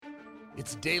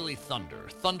It's Daily Thunder,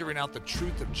 thundering out the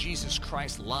truth of Jesus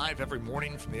Christ live every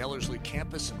morning from the Ellerslie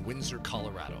campus in Windsor,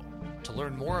 Colorado. To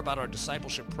learn more about our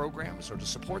discipleship programs or to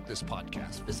support this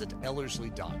podcast, visit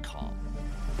Ellerslie.com.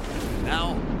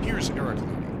 Now, here's Eric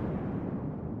Ludy.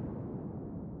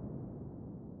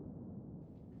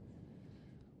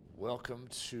 Welcome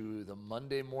to the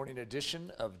Monday morning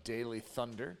edition of Daily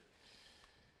Thunder.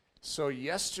 So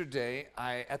yesterday,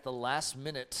 I, at the last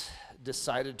minute,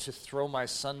 decided to throw my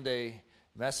Sunday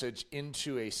message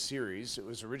into a series. It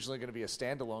was originally going to be a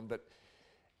standalone, but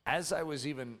as I was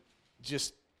even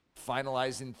just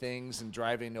finalizing things and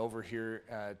driving over here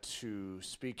to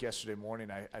speak yesterday morning,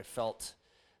 I felt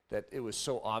that it was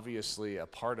so obviously a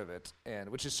part of it, and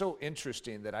which is so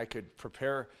interesting that I could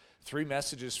prepare 3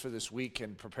 messages for this week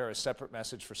and prepare a separate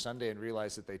message for Sunday and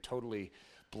realize that they totally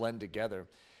blend together.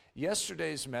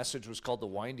 Yesterday's message was called The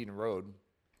Winding Road,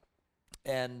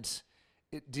 and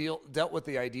it dealt with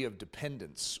the idea of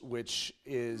dependence, which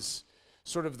is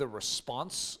sort of the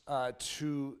response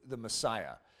to the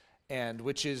Messiah, and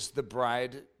which is the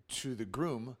bride to the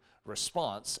groom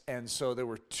response. And so there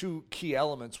were 2 key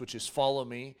elements, which is follow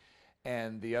me,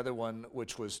 and the other one,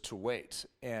 which was to wait.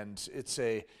 And it's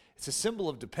a symbol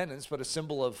of dependence, but a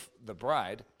symbol of the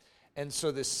bride. And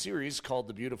so this series called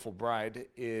The Beautiful Bride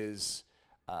is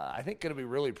I think going to be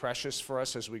really precious for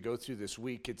us as we go through this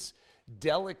week. It's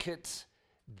delicate,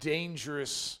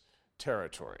 dangerous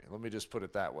territory. Let me just put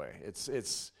it that way.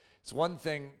 It's one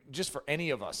thing just for any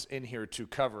of us in here to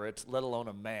cover it, let alone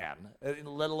a man,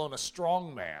 let alone a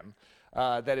strong man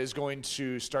that is going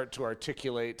to start to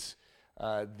articulate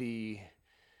the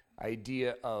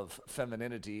idea of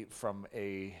femininity from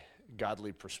a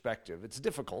godly perspective. It's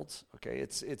difficult, okay?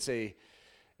 It's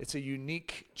a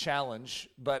unique challenge,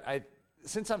 but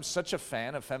since I'm such a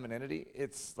fan of femininity,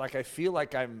 it's like I feel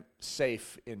like I'm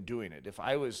safe in doing it. If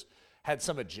I had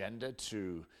some agenda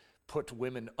to put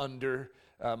women under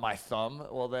my thumb,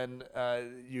 well then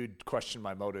you'd question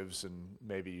my motives and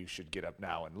maybe you should get up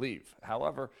now and leave.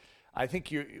 However, I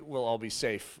think we'll all be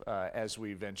safe as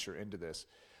we venture into this.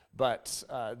 But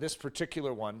this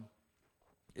particular one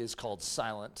is called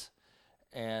Silent.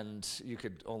 And you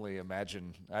could only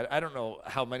imagine, I don't know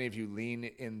how many of you lean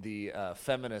in the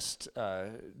feminist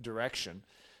direction,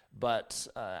 but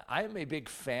I am a big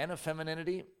fan of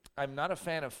femininity. I'm not a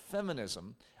fan of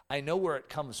feminism. I know where it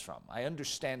comes from. I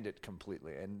understand it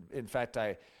completely. And in fact,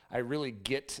 I really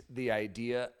get the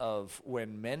idea of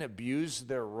when men abuse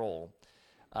their role,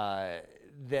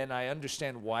 then I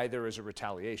understand why there is a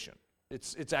retaliation.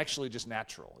 It's actually just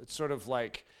natural. It's sort of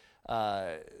like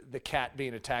the cat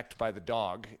being attacked by the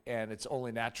dog, and it's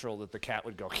only natural that the cat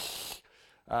would go,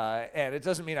 and it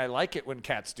doesn't mean I like it when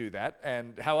cats do that.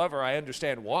 And however, I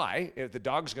understand why. If the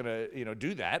dog's going to,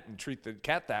 do that and treat the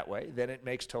cat that way, then it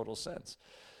makes total sense.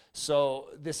 So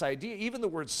this idea, even the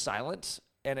word silent,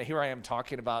 and here I am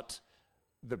talking about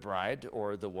the bride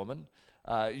or the woman,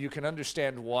 you can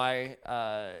understand why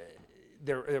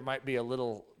there might be a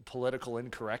little political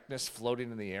incorrectness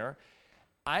floating in the air.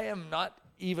 I am not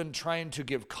even trying to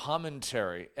give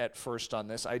commentary at first on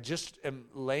this. I just am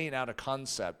laying out a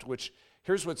concept, which,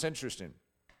 here's what's interesting.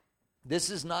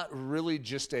 This is not really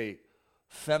just a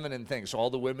feminine thing. So all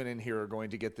the women in here are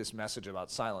going to get this message about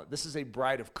silent. This is a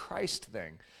bride of Christ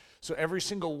thing. So every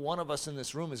single one of us in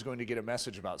this room is going to get a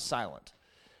message about silent.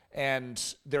 And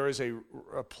there is a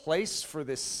place for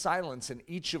this silence in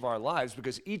each of our lives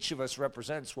because each of us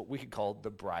represents what we could call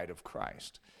the bride of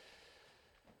Christ.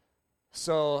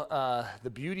 So the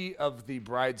Beauty of the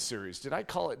Bride series. Did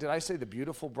I say the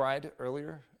Beautiful Bride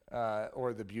earlier?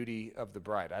 Or the Beauty of the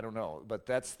Bride? I don't know, but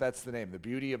that's the name, the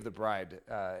Beauty of the Bride.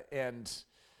 And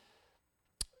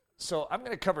so I'm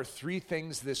going to cover 3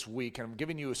 things this week, and I'm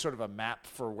giving you a sort of a map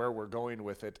for where we're going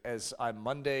with it as on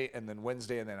Monday and then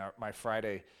Wednesday and then my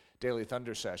Friday Daily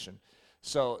Thunder session.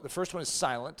 So the first one is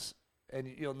silent, and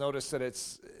you'll notice that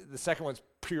the second one's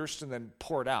pierced and then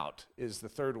poured out is the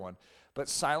third one. But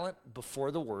silent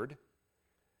before the word,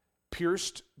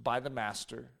 pierced by the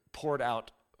master, poured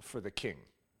out for the king.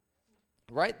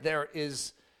 Right there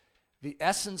is the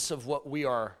essence of what we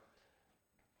are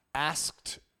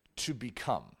asked to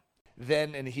become.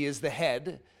 Then, and he is the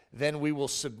head, then we will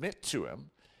submit to him,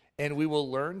 and we will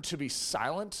learn to be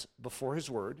silent before his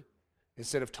word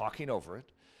instead of talking over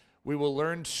it. We will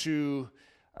learn to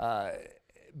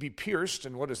be pierced,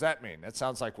 and what does that mean? That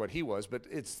sounds like what he was, but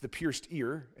it's the pierced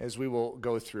ear, as we will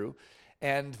go through,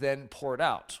 and then poured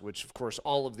out, which, of course,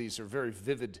 all of these are very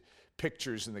vivid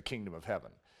pictures in the kingdom of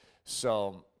heaven.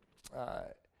 So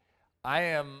I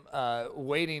am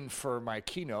waiting for my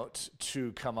keynote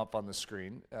to come up on the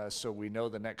screen so we know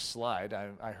the next slide.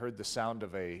 I heard the sound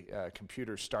of a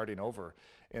computer starting over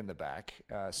in the back.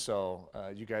 So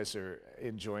you guys are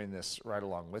enjoying this right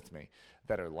along with me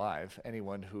that are live.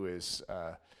 Anyone who is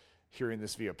hearing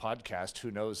this via podcast,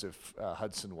 who knows if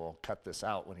Hudson will cut this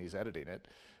out when he's editing it.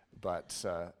 But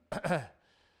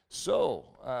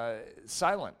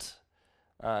Silent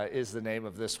is the name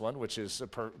of this one, which is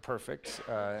perfect.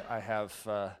 I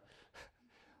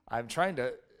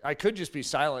could just be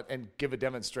silent and give a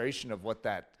demonstration of what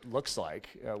that looks like,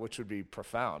 which would be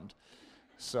profound.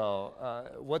 So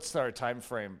what's our time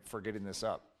frame for getting this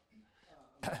up?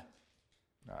 All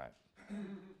right.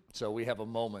 So we have a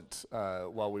moment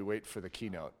while we wait for the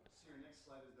keynote. So your next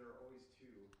slide is there are always two,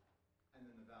 and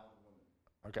then the vow of the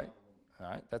woman. Okay.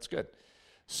 All right, that's good.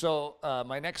 So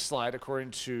my next slide,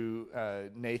 according to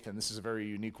Nathan, this is a very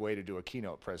unique way to do a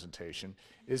keynote presentation,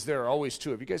 is there are always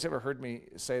two. Have you guys ever heard me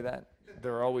say that?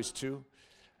 There are always two.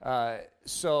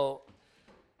 So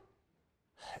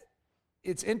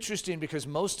it's interesting because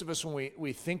most of us, when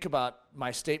we think about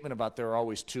my statement about there are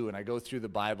always two, and I go through the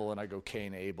Bible and I go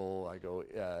Cain, Abel, I go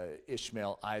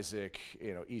Ishmael, Isaac,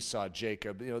 Esau,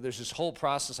 Jacob. There's this whole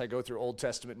process I go through, Old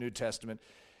Testament, New Testament.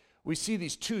 We see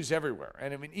these twos everywhere.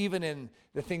 And I mean, even in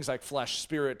the things like flesh,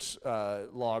 spirit,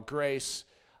 law, grace,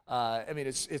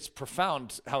 it's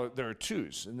profound how there are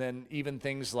twos. And then even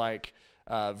things like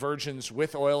virgins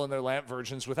with oil in their lamp,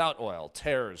 virgins without oil,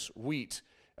 tares, wheat,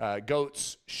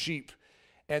 goats, sheep.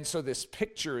 And so this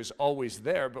picture is always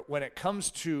there. But when it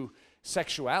comes to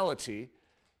sexuality,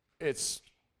 it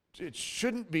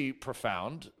shouldn't be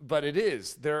profound, but it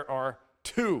is. There are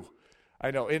two. I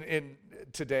know, in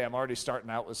today I'm already starting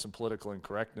out with some political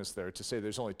incorrectness there to say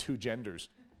there's only two genders.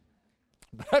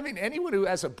 But I mean, anyone who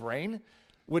has a brain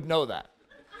would know that,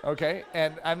 okay?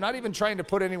 And I'm not even trying to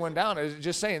put anyone down. I'm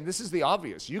just saying this is the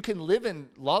obvious. You can live in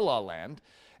La La Land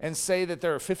and say that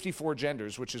there are 54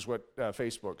 genders, which is what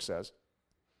Facebook says.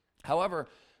 However,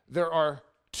 there are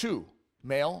two,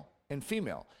 male and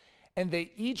female. And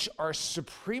they each are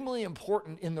supremely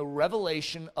important in the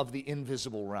revelation of the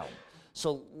invisible realm.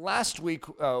 So last week,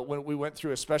 when we went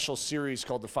through a special series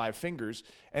called The Five Fingers,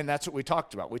 and that's what we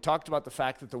talked about. We talked about the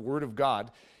fact that the Word of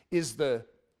God is the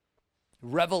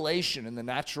revelation in the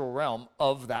natural realm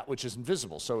of that which is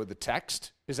invisible. So the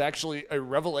text is actually a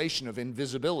revelation of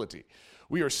invisibility.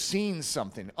 We are seeing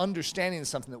something, understanding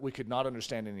something that we could not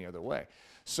understand any other way.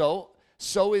 So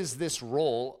is this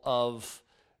role of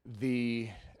the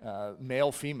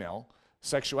male-female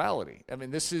sexuality. I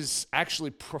mean, this is actually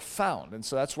profound, and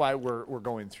so that's why we're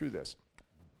going through this.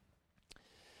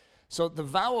 So the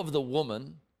vow of the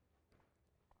woman,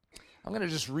 I'm going to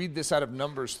just read this out of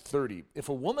Numbers 30. If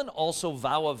a woman also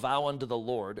vow a vow unto the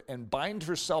Lord, and bind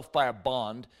herself by a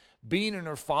bond, being in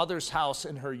her father's house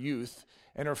in her youth,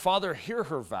 and her father hear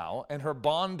her vow, and her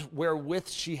bond wherewith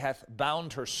she hath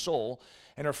bound her soul,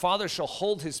 and her father shall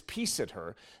hold his peace at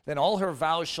her, then all her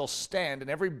vows shall stand,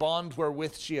 and every bond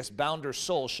wherewith she has bound her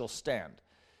soul shall stand.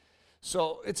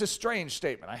 So it's a strange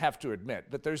statement, I have to admit,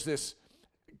 but there's this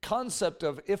concept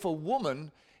of if a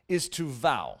woman is to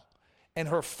vow, and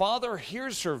her father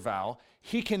hears her vow,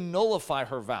 he can nullify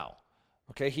her vow.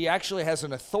 Okay, he actually has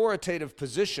an authoritative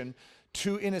position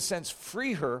to, in a sense,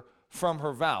 free her from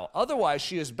her vow. Otherwise,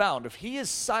 she is bound. If he is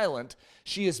silent,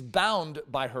 she is bound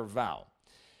by her vow.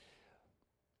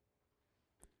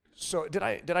 So did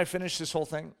I finish this whole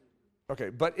thing? Okay,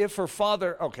 but if her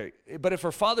father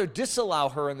disallow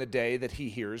her in the day that he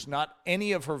hears, not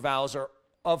any of her vows or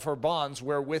of her bonds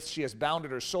wherewith she has bounded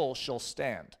her soul shall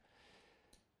stand.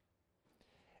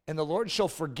 And the Lord shall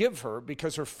forgive her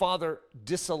because her father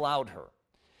disallowed her.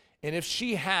 And if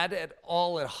she had at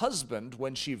all a husband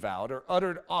when she vowed, or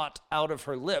uttered aught out of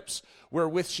her lips,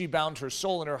 wherewith she bound her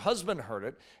soul, and her husband heard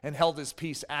it, and held his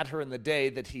peace at her in the day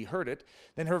that he heard it,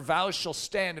 then her vows shall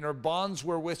stand, and her bonds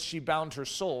wherewith she bound her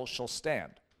soul shall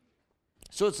stand.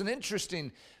 So it's an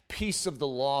interesting piece of the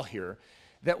law here,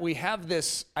 that we have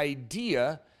this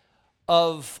idea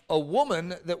of a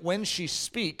woman that when she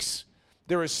speaks,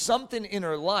 there is something in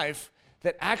her life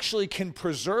that actually can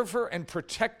preserve her and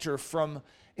protect her from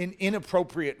an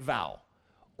inappropriate vow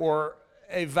or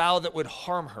a vow that would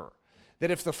harm her.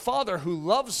 That if the father who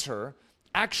loves her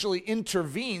actually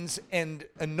intervenes and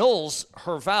annuls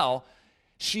her vow,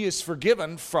 she is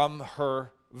forgiven from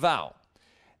her vow.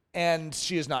 And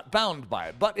she is not bound by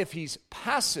it. But if he's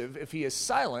passive, if he is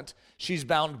silent, she's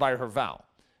bound by her vow.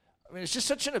 I mean, it's just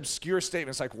such an obscure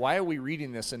statement. It's like, why are we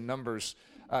reading this in Numbers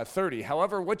 30?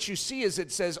 However, what you see is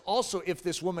it says also if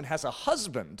this woman has a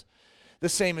husband, the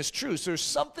same is true. So there's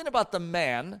something about the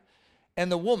man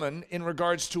and the woman in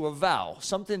regards to a vow,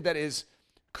 something that is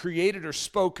created or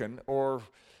spoken or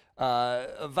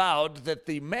avowed, that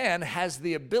the man has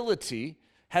the ability,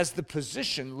 has the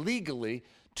position legally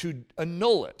to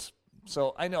annul it.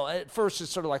 So I know at first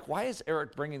it's sort of like, why is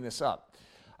Eric bringing this up?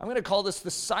 I'm going to call this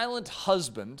the silent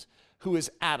husband, who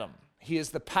is Adam. He is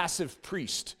the passive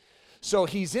priest. So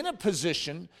he's in a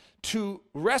position to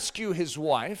rescue his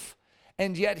wife,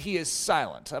 and yet he is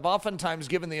silent. I've oftentimes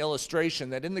given the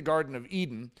illustration that in the Garden of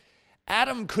Eden,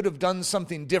 Adam could have done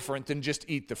something different than just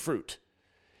eat the fruit.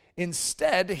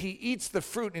 Instead, he eats the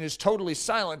fruit and is totally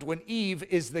silent when Eve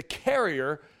is the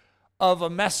carrier of a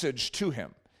message to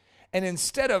him. And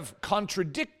instead of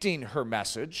contradicting her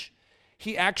message,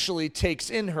 he actually takes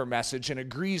in her message and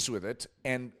agrees with it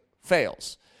and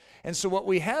fails. And so what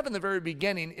we have in the very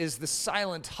beginning is the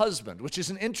silent husband, which is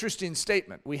an interesting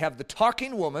statement. We have the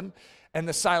talking woman and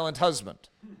the silent husband.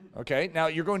 Okay? Now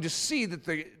you're going to see that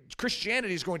the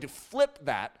Christianity is going to flip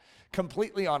that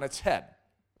completely on its head.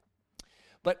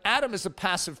 But Adam is a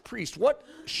passive priest. What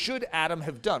should Adam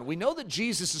have done? We know that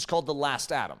Jesus is called the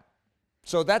last Adam.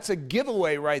 So that's a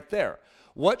giveaway right there.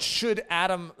 What should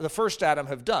Adam, the first Adam,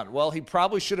 have done? Well, he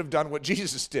probably should have done what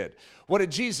Jesus did. What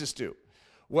did Jesus do?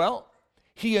 Well,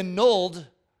 he annulled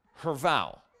her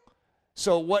vow.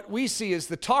 So what we see is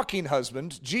the talking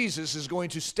husband, Jesus, is going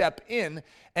to step in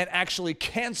and actually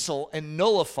cancel and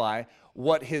nullify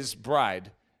what his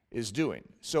bride is doing.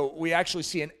 So we actually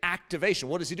see an activation.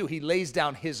 What does he do? He lays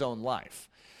down his own life.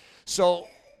 So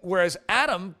whereas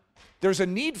Adam, there's a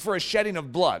need for a shedding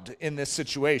of blood in this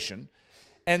situation.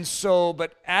 And so,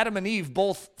 but Adam and Eve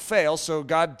both fail, so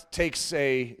God takes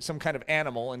some kind of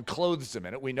animal and clothes them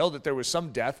in it. We know that there was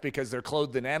some death because they're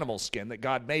clothed in animal skin that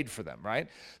God made for them, right?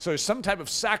 So there's some type of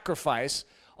sacrifice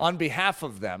on behalf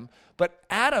of them. But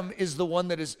Adam is the one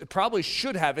that probably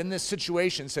should have, in this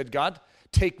situation, said, God,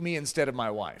 take me instead of my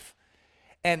wife.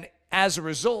 And as a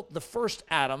result, the first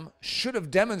Adam should have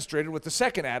demonstrated what the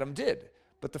second Adam did,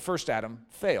 but the first Adam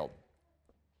failed.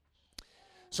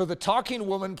 So the talking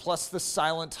woman plus the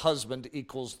silent husband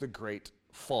equals the great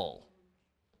fall.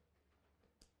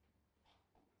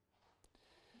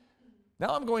 Now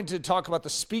I'm going to talk about the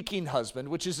speaking husband,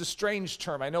 which is a strange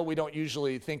term. I know we don't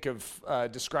usually think of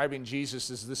describing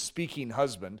Jesus as the speaking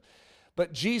husband,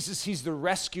 but Jesus, he's the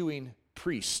rescuing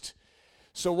priest.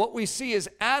 So what we see is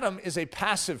Adam is a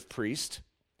passive priest,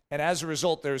 and as a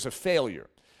result, there's a failure.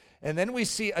 And then we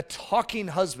see a talking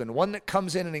husband, one that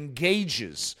comes in and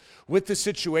engages with the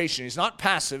situation. He's not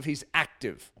passive, he's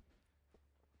active.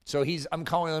 So I'm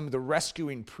calling him the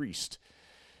rescuing priest.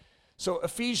 So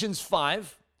Ephesians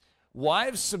 5,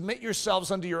 wives, submit yourselves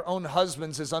unto your own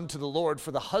husbands as unto the Lord,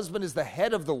 for the husband is the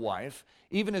head of the wife,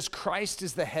 even as Christ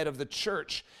is the head of the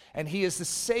church, and he is the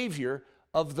Savior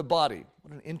of the body.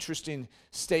 What an interesting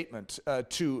statement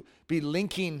to be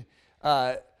linking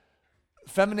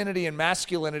femininity and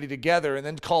masculinity together, and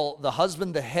then call the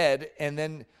husband the head, and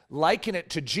then liken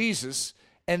it to Jesus,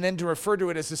 and then to refer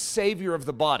to it as the Savior of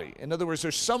the body. In other words,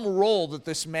 there's some role that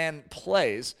this man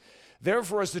plays.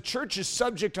 Therefore, as the church is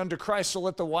subject unto Christ, so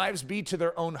let the wives be to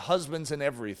their own husbands in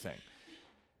everything.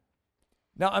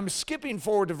 Now, I'm skipping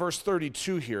forward to verse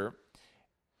 32 here.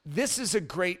 This is a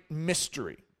great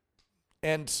mystery.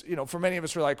 And, for many of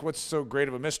us, we're like, what's so great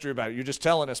of a mystery about it? You're just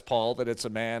telling us, Paul, that it's a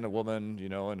man, a woman,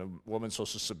 and a woman's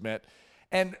supposed to submit.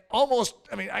 And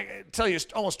I tell you,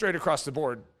 almost straight across the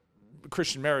board,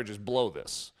 Christian marriages blow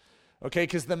this, okay?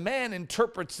 Because the man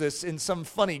interprets this in some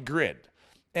funny grid.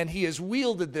 And he has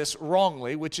wielded this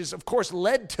wrongly, which is, of course,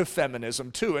 led to feminism,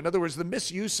 too. In other words, the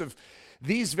misuse of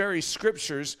these very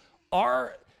scriptures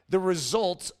are the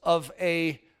result of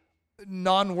a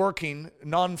non-working,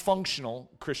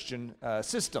 non-functional Christian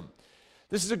system.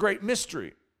 This is a great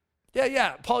mystery.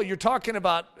 Yeah, Paul, you're talking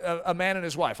about a man and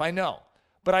his wife. I know.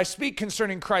 But I speak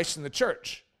concerning Christ and the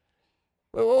church.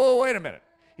 Wait a minute.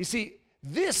 You see,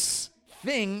 this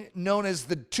thing known as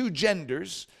the two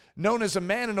genders, known as a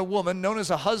man and a woman, known as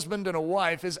a husband and a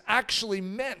wife, is actually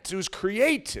it was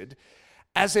created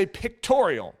as a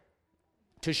pictorial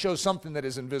to show something that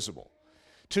is invisible.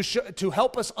 To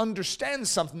help us understand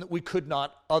something that we could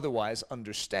not otherwise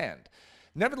understand.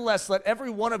 Nevertheless, let every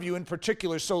one of you in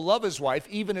particular so love his wife,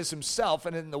 even as himself,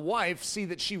 and in the wife see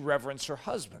that she reverence her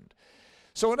husband.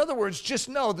 So in other words, just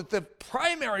know that the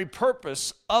primary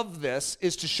purpose of this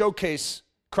is to showcase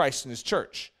Christ and his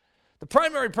church. The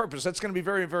primary purpose, that's going to be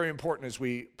very, very important as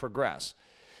we progress.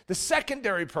 The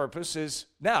secondary purpose is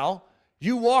now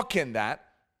you walk in that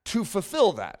to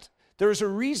fulfill that. There's a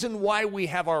reason why we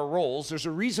have our roles. There's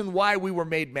a reason why we were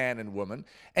made man and woman,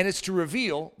 and it's to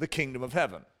reveal the kingdom of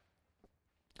heaven.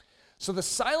 So the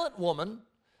silent woman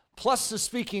plus the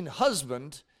speaking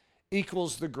husband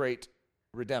equals the great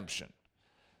redemption.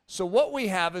 So what we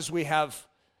have is we have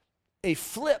a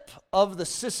flip of the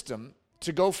system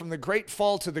to go from the great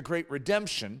fall to the great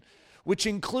redemption, which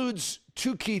includes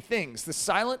two key things: the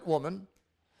silent woman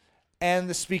and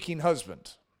the speaking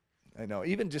husband. I know,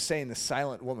 even just saying the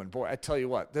silent woman, boy, I tell you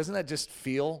what, doesn't that just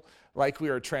feel like we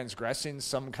are transgressing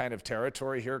some kind of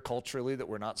territory here culturally that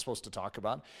we're not supposed to talk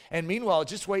about? And meanwhile,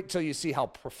 just wait till you see how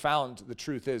profound the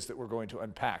truth is that we're going to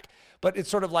unpack. But it's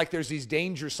sort of like there's these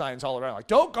danger signs all around, like,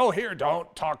 don't go here,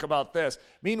 don't talk about this.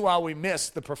 Meanwhile, we miss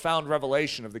the profound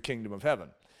revelation of the kingdom of heaven.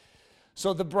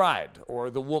 So the bride, or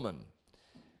the woman,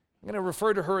 I'm going to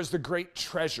refer to her as the great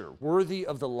treasure, worthy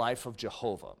of the life of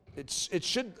Jehovah.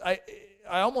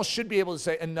 I almost should be able to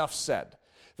say, enough said.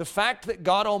 The fact that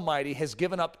God Almighty has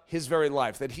given up his very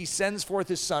life, that he sends forth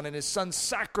his son, and his son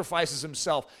sacrifices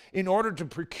himself in order to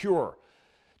procure,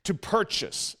 to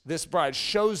purchase this bride,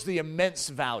 shows the immense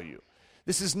value.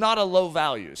 This is not a low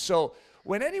value. So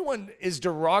when anyone is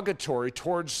derogatory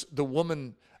towards the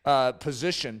woman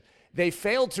position, they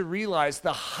fail to realize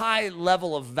the high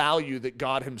level of value that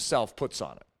God himself puts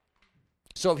on it.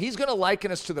 So if he's going to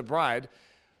liken us to the bride,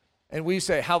 and we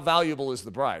say, how valuable is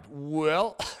the bride?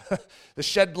 Well, the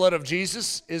shed blood of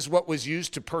Jesus is what was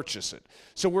used to purchase it.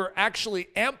 So we're actually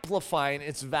amplifying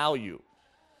its value.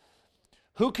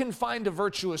 Who can find a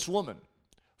virtuous woman?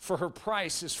 For her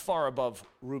price is far above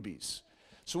rubies.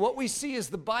 So what we see is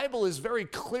the Bible is very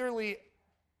clearly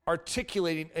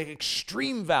articulating an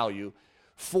extreme value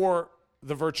for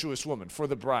the virtuous woman, for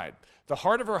the bride. The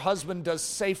heart of her husband does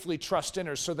safely trust in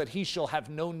her, so that he shall have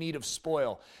no need of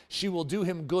spoil. She will do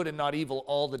him good and not evil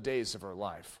all the days of her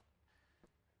life.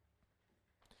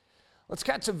 Let's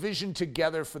catch a vision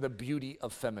together for the beauty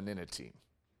of femininity.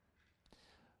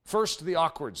 First, the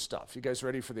awkward stuff. You guys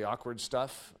ready for the awkward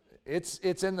stuff? It's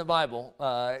in the Bible.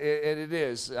 It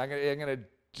is. I'm going to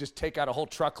just take out a whole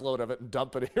truckload of it and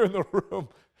dump it here in the room.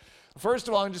 First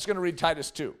of all, I'm just going to read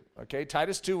Titus 2. Okay,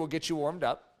 Titus 2 will get you warmed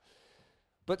up.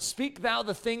 But speak thou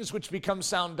the things which become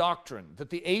sound doctrine, that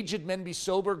the aged men be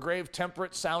sober, grave,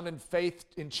 temperate, sound in faith,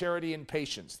 in charity, and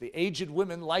patience. The aged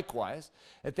women likewise,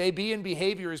 that they be in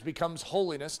behavior as becomes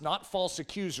holiness, not false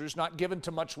accusers, not given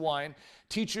to much wine,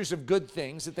 teachers of good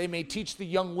things, that they may teach the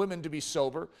young women to be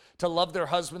sober, to love their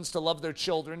husbands, to love their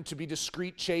children, to be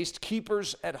discreet, chaste,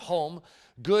 keepers at home,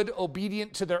 good,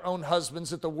 obedient to their own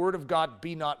husbands, that the word of God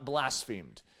be not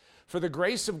blasphemed. For the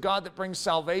grace of God that brings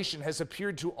salvation has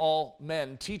appeared to all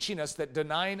men, teaching us that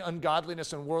denying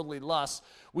ungodliness and worldly lusts,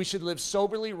 we should live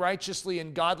soberly, righteously,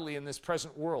 and godly in this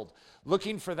present world,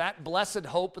 looking for that blessed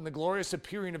hope and the glorious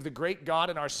appearing of the great God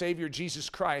and our Savior Jesus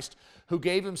Christ, who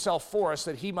gave himself for us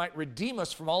that he might redeem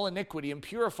us from all iniquity and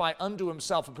purify unto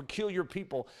himself a peculiar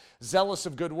people, zealous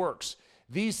of good works.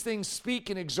 These things speak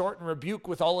and exhort and rebuke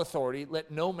with all authority.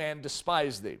 Let no man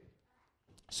despise thee.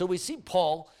 So we see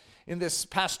Paul in this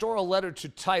pastoral letter to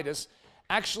Titus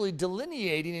actually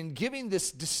delineating and giving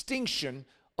this distinction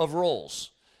of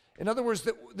roles. In other words,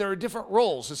 there are different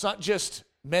roles. It's not just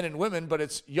men and women, but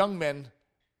it's young men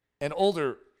and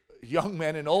older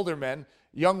men,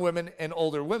 young women and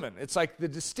older women. It's like the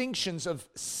distinctions of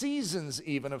seasons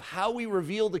even of how we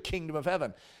reveal the kingdom of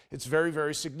heaven. It's very,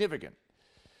 very significant.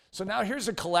 So now here's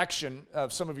a collection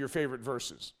of some of your favorite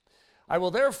verses. I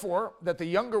will therefore, that the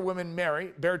younger women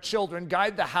marry, bear children,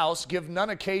 guide the house, give none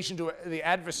occasion to the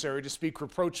adversary to speak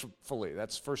reproachfully.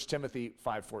 That's 1 Timothy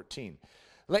 5:14.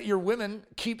 Let your women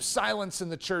keep silence in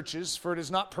the churches, for it is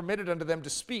not permitted unto them to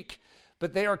speak,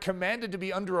 but they are commanded to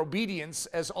be under obedience,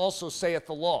 as also saith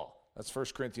the law. That's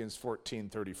 1 Corinthians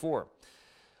 14:34.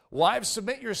 Wives,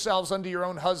 submit yourselves unto your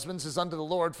own husbands as unto the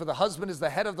Lord, for the husband is the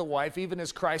head of the wife, even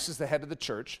as Christ is the head of the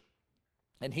church,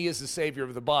 and he is the Savior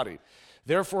of the body.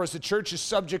 Therefore, as the church is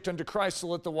subject unto Christ, so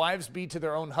let the wives be to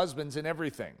their own husbands in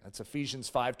everything. That's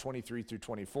Ephesians 5:23 through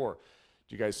 24.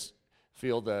 Do you guys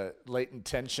feel the latent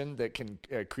tension that can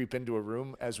creep into a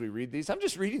room as we read these? I'm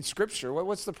just reading scripture.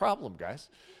 What's the problem, guys?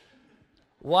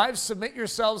 Wives, submit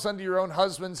yourselves unto your own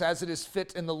husbands as it is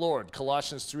fit in the Lord.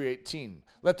 Colossians 3:18.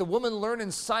 Let the woman learn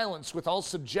in silence with all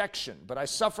subjection. But I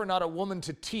suffer not a woman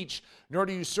to teach, nor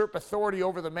to usurp authority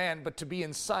over the man, but to be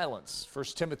in silence.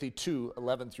 1 Timothy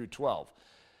 2:11 through 12.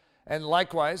 And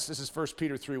likewise, this is 1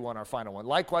 Peter 3:1, our final one.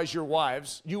 Likewise, you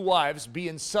wives, be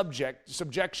in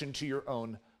subjection to your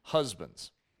own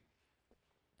husbands.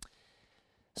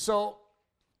 So,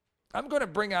 I'm going to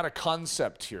bring out a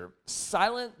concept here.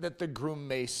 Silent that the groom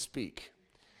may speak.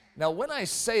 Now, when I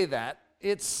say that,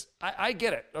 I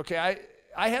get it, okay?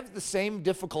 I have the same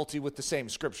difficulty with the same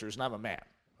scriptures, and I'm a man,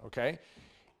 okay?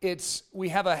 we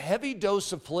have a heavy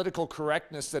dose of political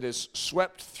correctness that is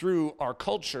swept through our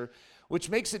culture, which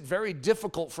makes it very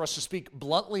difficult for us to speak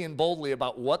bluntly and boldly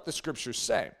about what the scriptures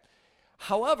say.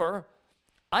 However,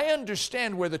 I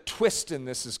understand where the twist in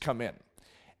this has come in,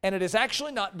 and it has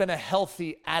actually not been a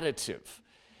healthy additive.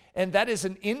 And that is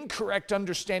an incorrect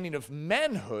understanding of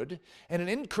manhood and an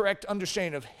incorrect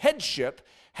understanding of headship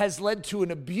has led to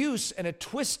an abuse and a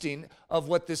twisting of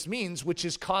what this means, which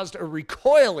has caused a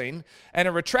recoiling and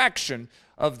a retraction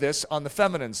of this on the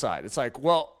feminine side. It's like,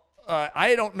 well,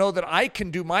 I don't know that I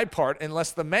can do my part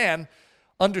unless the man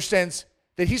understands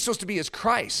that he's supposed to be as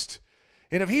Christ.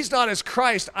 And if he's not as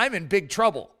Christ, I'm in big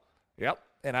trouble. Yep,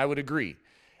 and I would agree.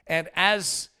 And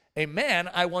as a man,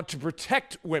 I want to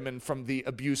protect women from the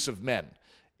abuse of men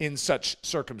in such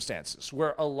circumstances,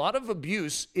 where a lot of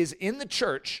abuse is in the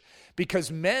church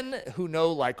because men who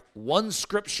know like one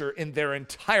scripture in their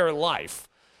entire life,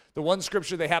 the one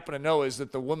scripture they happen to know is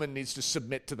that the woman needs to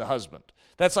submit to the husband.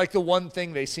 That's like the one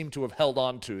thing they seem to have held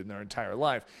on to in their entire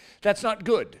life. That's not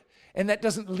good, and that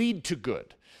doesn't lead to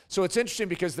good. So it's interesting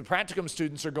because the practicum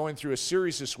students are going through a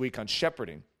series this week on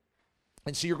shepherding.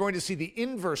 And so you're going to see the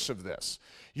inverse of this.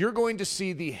 You're going to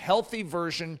see the healthy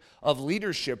version of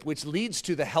leadership, which leads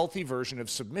to the healthy version of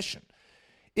submission.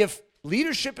 If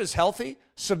leadership is healthy,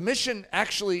 submission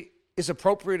actually is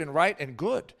appropriate and right and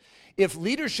good. If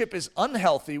leadership is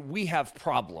unhealthy, we have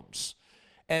problems.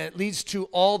 And it leads to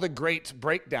all the great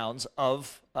breakdowns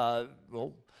of,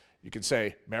 you could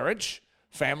say marriage,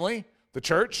 family, the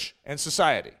church, and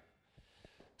society.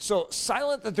 So,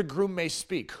 silent that the groom may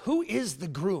speak. Who is the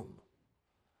groom?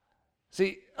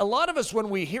 See, a lot of us, when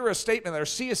we hear a statement or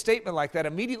see a statement like that,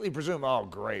 immediately presume, oh,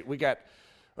 great, we got...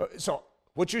 So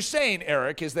what you're saying,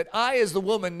 Eric, is that I, as the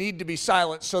woman, need to be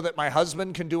silent so that my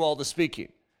husband can do all the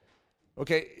speaking.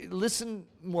 Okay, listen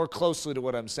more closely to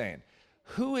what I'm saying.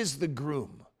 Who is the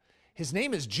groom? His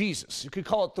name is Jesus. You could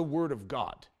call it the Word of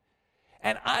God.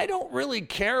 And I don't really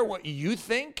care what you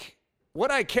think. What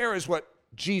I care is what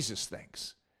Jesus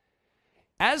thinks.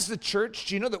 As the church,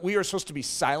 do you know that we are supposed to be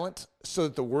silent so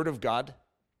that the Word of God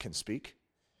can speak?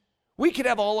 We could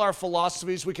have all our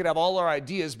philosophies, we could have all our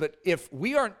ideas, but if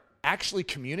we aren't actually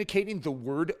communicating the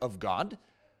Word of God,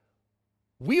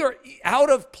 we are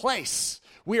out of place.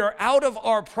 We are out of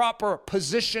our proper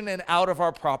position and out of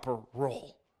our proper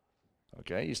role.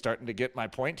 Okay, you starting to get my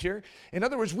point here? In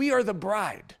other words, we are the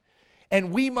bride,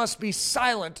 and we must be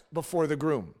silent before the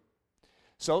groom.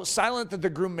 So, silent that the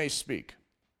groom may speak.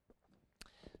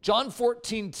 John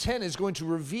 14:10 is going to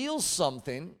reveal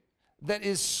something that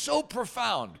is so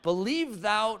profound. Believe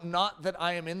thou not that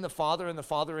I am in the Father and the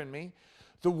Father in me?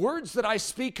 The words that I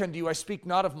speak unto you, I speak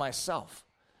not of myself,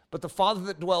 but the Father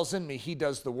that dwells in me, he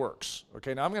does the works.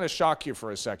 Okay, now I'm going to shock you for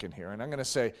a second here, and I'm going to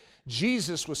say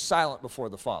Jesus was silent before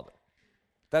the Father.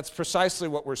 That's precisely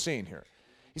what we're seeing here.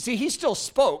 You see, he still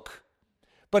spoke,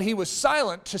 but he was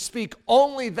silent to speak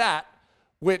only that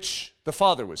which the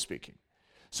Father was speaking.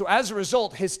 So as a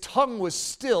result, his tongue was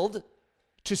stilled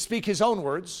to speak his own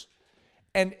words,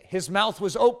 and his mouth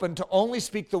was open to only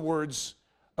speak the words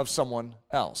of someone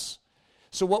else.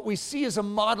 So what we see is a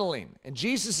modeling, and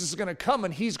Jesus is going to come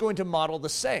and he's going to model the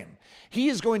same. He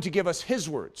is going to give us his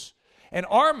words, and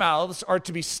our mouths are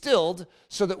to be stilled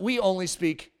so that we only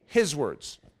speak his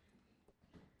words.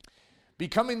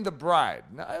 Becoming the bride.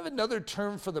 Now I have another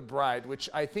term for the bride, which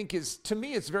I think is, to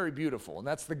me, it's very beautiful, and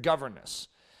that's the governess.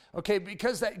 Okay,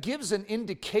 because that gives an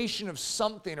indication of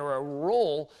something or a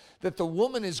role that the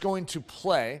woman is going to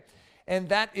play, and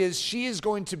that is she is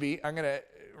going to be, I'm going to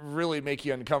really make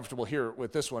you uncomfortable here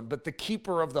with this one, but the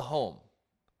keeper of the home.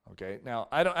 Okay, now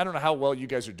I don't know how well you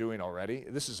guys are doing already.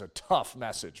 This is a tough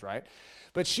message, right?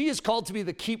 But she is called to be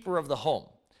the keeper of the home.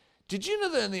 Did you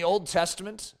know that in the Old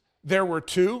Testament there were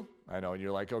two? I know, and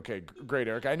you're like, okay, great,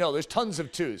 Eric. I know, there's tons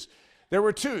of twos. There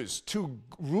were twos to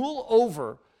rule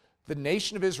over the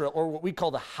nation of Israel, or what we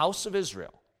call the house of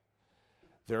Israel.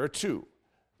 There are two.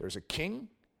 There's a king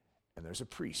and there's a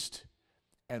priest.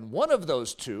 And one of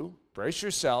those two, brace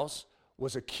yourselves,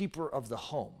 was a keeper of the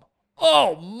home.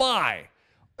 Oh my!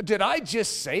 Did I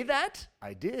just say that?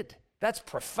 I did. That's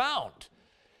profound.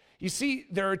 You see,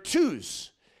 there are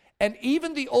twos. And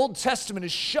even the Old Testament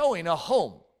is showing a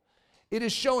home. It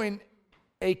is showing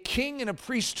a king and a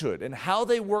priesthood and how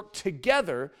they work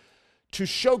together to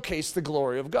showcase the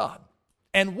glory of God.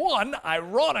 And one,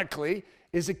 ironically,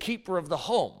 is a keeper of the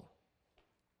home.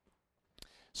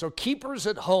 So keepers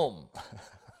at home.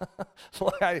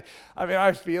 Boy,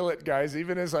 I feel it, guys,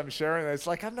 even as I'm sharing it. It's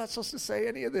like I'm not supposed to say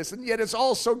any of this, and yet it's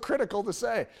all so critical to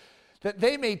say. That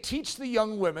they may teach the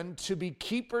young women to be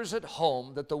keepers at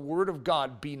home, that the word of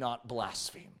God be not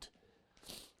blasphemed.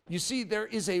 You see, there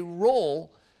is a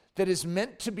role that is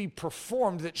meant to be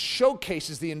performed that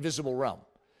showcases the invisible realm.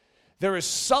 There is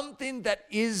something that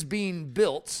is being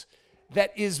built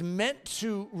that is meant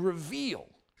to reveal.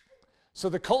 So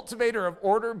the cultivator of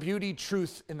order, beauty,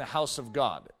 truth in the house of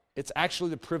God. It's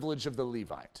actually the privilege of the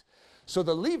Levite. So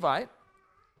the Levite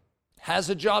has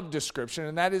a job description,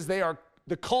 and that is they are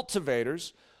the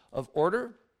cultivators of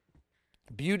order,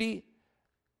 beauty,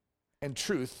 and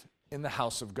truth in the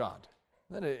house of God.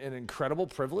 Isn't that an incredible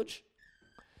privilege?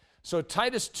 So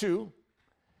Titus 2,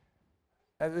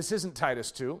 this isn't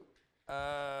Titus 2.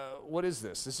 What is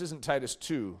this? This isn't Titus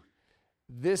 2.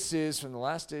 This is from the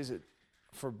last days,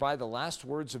 for by the last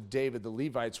words of David, the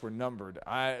Levites were numbered.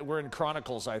 We're in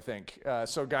Chronicles, I think.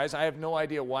 So guys, I have no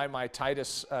idea why my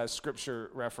Titus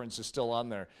scripture reference is still on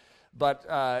there. But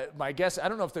my guess, I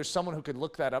don't know if there's someone who could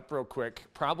look that up real quick,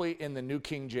 probably in the New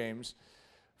King James,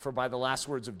 for by the last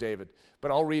words of David. But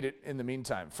I'll read it in the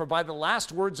meantime. For by the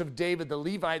last words of David, the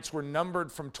Levites were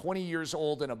numbered from 20 years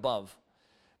old and above,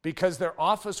 because their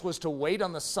office was to wait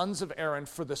on the sons of Aaron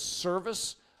for the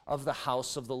service of the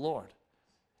house of the Lord.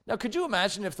 Now, could you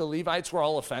imagine if the Levites were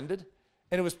all offended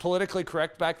and it was politically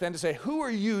correct back then to say, who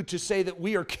are you to say that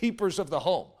we are keepers of the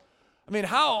home? I mean,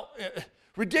 how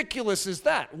ridiculous is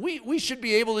that? We should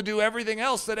be able to do everything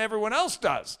else that everyone else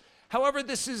does. However,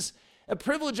 this is a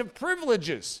privilege of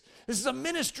privileges. This is a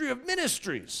ministry of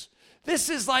ministries. This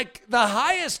is like the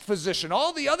highest position.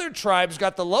 All the other tribes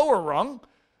got the lower rung.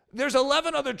 There's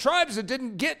 11 other tribes that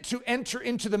didn't get to enter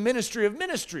into the ministry of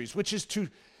ministries, which is to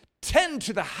tend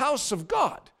to the house of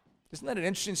God. Isn't that an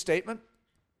interesting statement?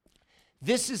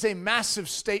 This is a massive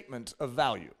statement of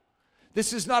value.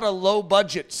 This is not a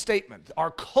low-budget statement.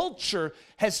 Our culture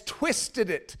has twisted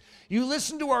it. You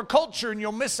listen to our culture and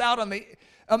you'll miss out on the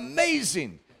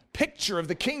amazing picture of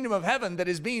the kingdom of heaven that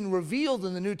is being revealed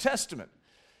in the New Testament.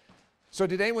 So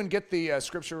did anyone get the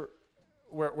scripture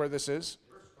where this is?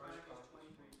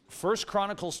 1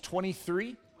 Chronicles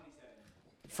 23?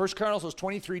 1 Chronicles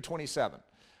 23, 27.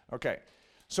 Okay.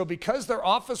 So because their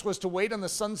office was to wait on the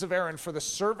sons of Aaron for the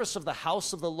service of the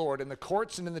house of the Lord in the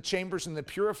courts and in the chambers and the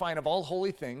purifying of all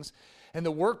holy things and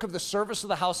the work of the service of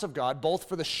the house of God, both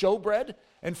for the showbread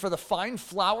and for the fine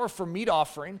flour for meat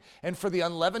offering and for the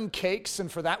unleavened cakes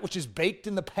and for that which is baked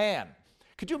in the pan.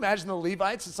 Could you imagine the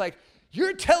Levites? It's like,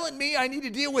 you're telling me I need to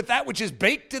deal with that which is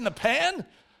baked in the pan?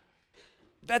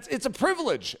 It's a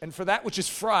privilege. And for that which is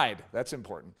fried, that's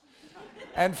important.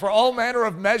 And for all manner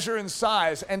of measure and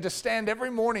size, and to stand every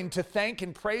morning to thank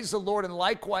and praise the Lord, and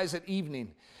likewise at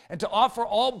evening, and to offer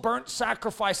all burnt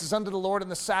sacrifices unto the Lord in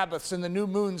the Sabbaths and the new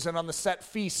moons and on the set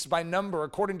feasts by number,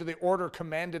 according to the order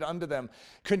commanded unto them,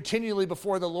 continually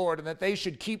before the Lord, and that they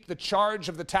should keep the charge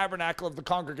of the tabernacle of the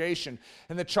congregation,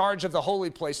 and the charge of the holy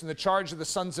place, and the charge of the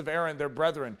sons of Aaron, their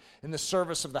brethren, in the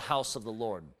service of the house of the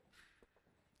Lord.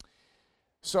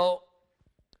 So,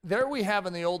 there we have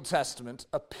in the Old Testament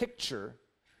a picture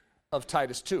of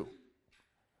Titus 2.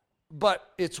 But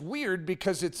it's weird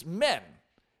because it's men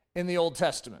in the Old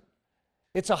Testament.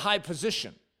 It's a high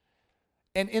position.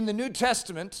 And in the New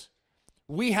Testament,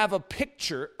 we have a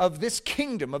picture of this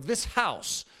kingdom, of this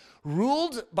house,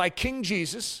 ruled by King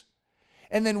Jesus,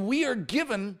 and then we are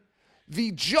given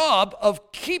the job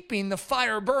of keeping the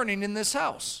fire burning in this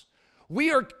house.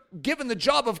 We are given the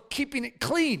job of keeping it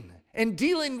clean and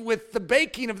dealing with the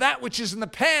baking of that which is in the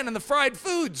pan and the fried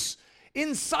foods.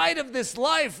 Inside of this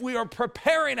life, we are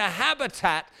preparing a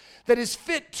habitat that is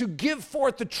fit to give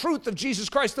forth the truth of Jesus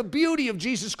Christ, the beauty of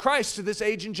Jesus Christ to this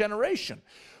age and generation.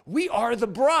 We are the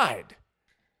bride.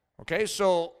 Okay,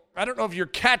 so I don't know if you're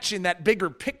catching that bigger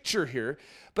picture here,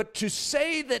 but to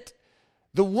say that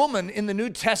the woman in the New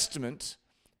Testament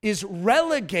is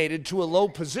relegated to a low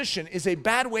position is a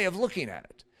bad way of looking at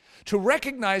it. To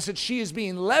recognize that she is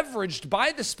being leveraged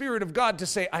by the Spirit of God to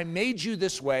say, I made you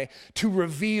this way to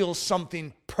reveal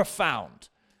something profound.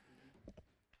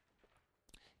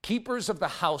 Keepers of the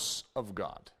house of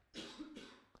God.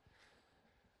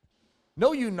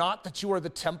 Know you not that you are the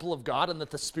temple of God and that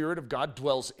the Spirit of God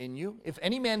dwells in you? If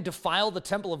any man defile the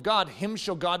temple of God, him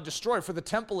shall God destroy, for the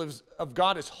temple of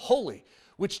God is holy,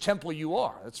 which temple you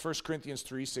are. That's 1 Corinthians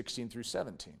 3, 16 through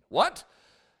 17. What?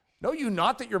 Know you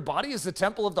not that your body is the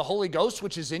temple of the Holy Ghost,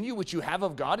 which is in you, which you have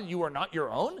of God, and you are not your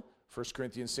own? 1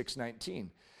 Corinthians 6, 19.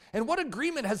 And what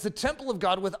agreement has the temple of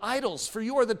God with idols? For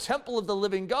you are the temple of the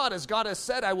living God. As God has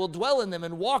said, I will dwell in them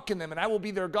and walk in them, and I will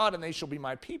be their God, and they shall be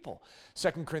my people.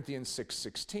 2 Corinthians 6,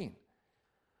 16.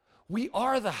 We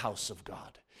are the house of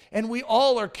God, and we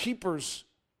all are keepers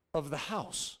of the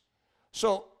house.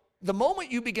 So the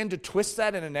moment you begin to twist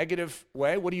that in a negative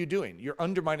way, what are you doing? You're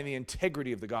undermining the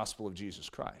integrity of the gospel of Jesus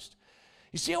Christ.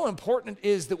 You see how important it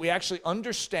is that we actually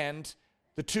understand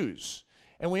the twos.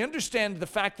 And we understand the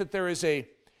fact that there is a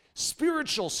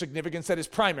spiritual significance that is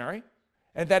primary,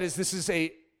 and that is this is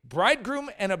a bridegroom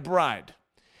and a bride.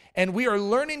 And we are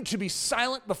learning to be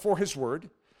silent before his word.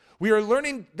 We are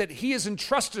learning that he has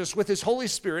entrusted us with his Holy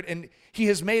Spirit, and he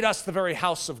has made us the very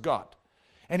house of God.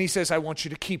 And he says, I want you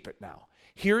to keep it now.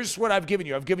 Here's what I've given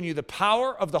you. I've given you the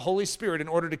power of the Holy Spirit in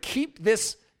order to keep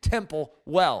this temple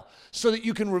well, so that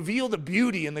you can reveal the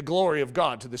beauty and the glory of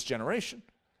God to this generation.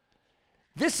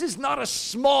 This is not a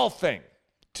small thing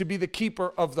to be the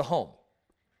keeper of the home.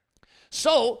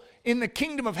 So, in the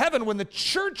kingdom of heaven, when the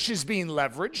church is being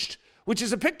leveraged, which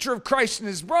is a picture of Christ and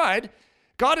his bride,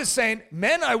 God is saying,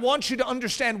 men, I want you to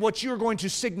understand what you're going to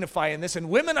signify in this, and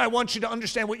women, I want you to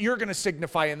understand what you're going to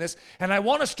signify in this, and I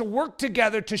want us to work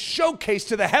together to showcase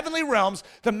to the heavenly realms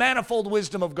the manifold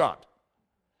wisdom of God.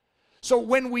 So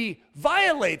when we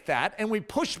violate that and we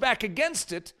push back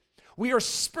against it, we are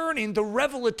spurning the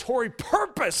revelatory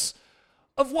purpose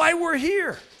of why we're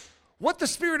here, what the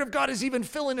Spirit of God is even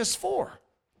filling us for.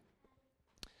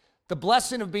 The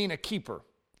blessing of being a keeper.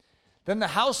 Then the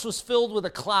house was filled with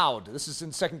a cloud. This is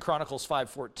in 2 Chronicles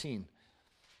 5:14.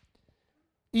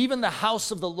 Even the house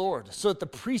of the Lord, so that the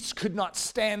priests could not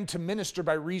stand to minister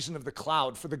by reason of the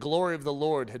cloud, for the glory of the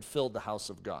Lord had filled the house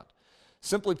of God.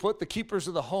 Simply put, the keepers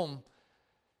of the home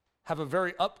have a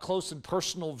very up close and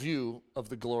personal view of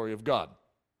the glory of God.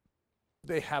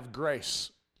 They have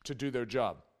grace to do their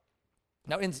job.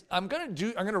 Now, I'm going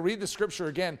to read the scripture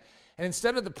again, and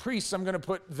instead of the priests, I'm going to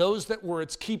put those that were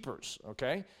its keepers,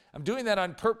 okay? I'm doing that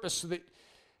on purpose so that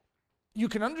you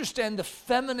can understand the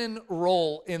feminine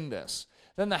role in this.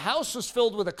 Then the house was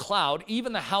filled with a cloud,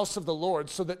 even the house of the Lord,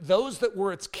 so that those that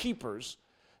were its keepers,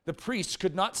 the priests,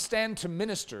 could not stand to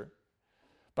minister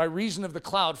by reason of the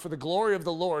cloud, for the glory of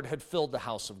the Lord had filled the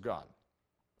house of God.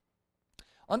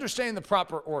 Understanding the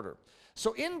proper order.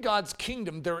 So in God's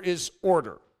kingdom, there is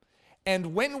order.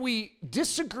 And when we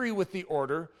disagree with the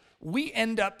order, we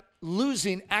end up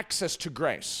losing access to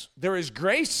grace. There is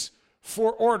grace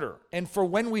for order and for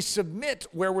when we submit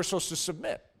where we're supposed to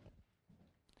submit.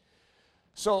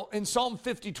 So in Psalm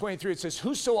 50:23, it says,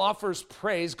 whoso offers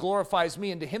praise glorifies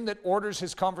me, and to him that orders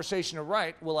his conversation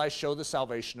aright will I show the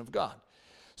salvation of God.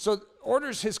 So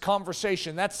orders his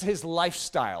conversation, that's his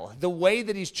lifestyle, the way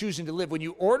that he's choosing to live. When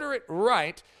you order it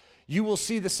right, you will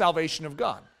see the salvation of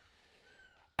God.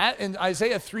 In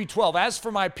Isaiah 3:12, as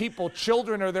for my people,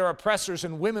 children are their oppressors,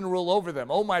 and women rule over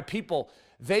them. O my people,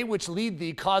 they which lead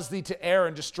thee cause thee to err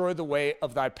and destroy the way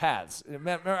of thy paths.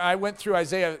 Remember, I went through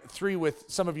Isaiah 3 with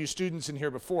some of you students in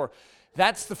here before.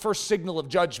 That's the first signal of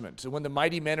judgment. When the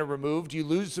mighty men are removed, you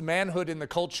lose the manhood in the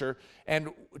culture,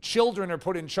 and children are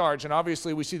put in charge. And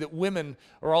obviously, we see that women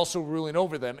are also ruling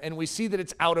over them, and we see that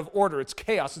it's out of order. It's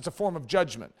chaos. It's a form of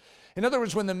judgment. In other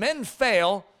words, when the men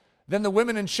fail, then the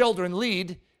women and children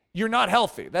lead. You're not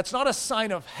healthy. That's not a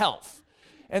sign of health.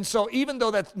 And so even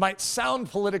though that might sound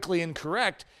politically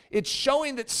incorrect, it's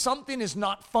showing that something is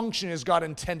not functioning as God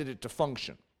intended it to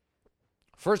function.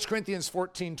 1 Corinthians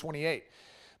 14:28.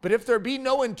 But if there be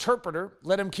no interpreter,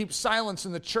 let him keep silence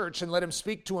in the church, and let him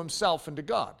speak to himself and to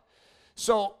God.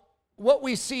 So what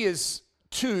we see is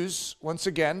twos, once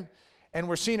again, and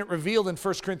we're seeing it revealed in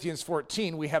 1 Corinthians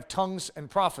 14. We have tongues and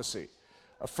prophecy.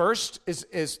 First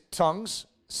is tongues.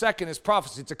 Second is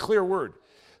prophecy. It's a clear word.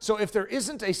 So if there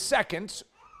isn't a second,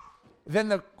 then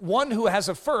the one who has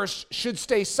a first should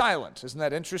stay silent. Isn't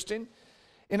that interesting?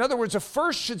 In other words, a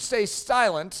first should stay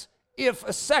silent if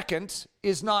a second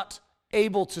is not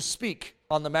able to speak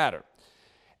on the matter.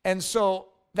 And so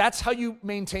that's how you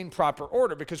maintain proper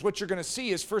order, because what you're going to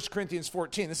see is 1 Corinthians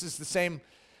 14. This is the same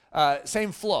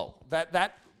flow.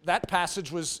 That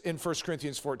passage was in 1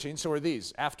 Corinthians 14, so are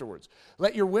these afterwards.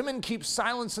 Let your women keep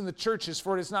silence in the churches,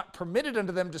 for it is not permitted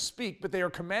unto them to speak, but they are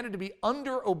commanded to be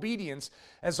under obedience,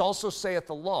 as also saith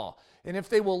the law. And if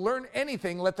they will learn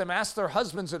anything, let them ask their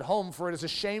husbands at home, for it is a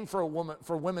shame for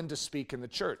women to speak in the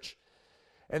church.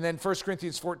 And then 1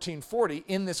 Corinthians 14:40,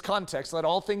 in this context, let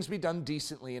all things be done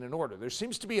decently and in order. There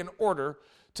seems to be an order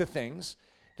to things.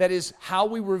 That is how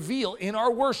we reveal in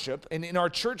our worship and in our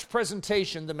church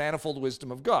presentation the manifold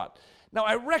wisdom of God. Now,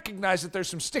 I recognize that there's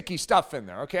some sticky stuff in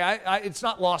there, okay? It's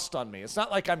not lost on me. It's not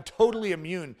like I'm totally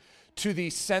immune to the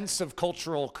sense of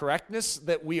cultural correctness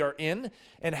that we are in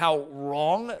and how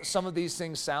wrong some of these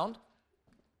things sound.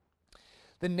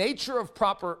 The nature of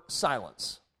proper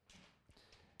silence.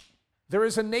 There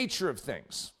is a nature of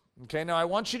things, okay? Now, I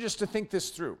want you just to think this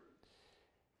through.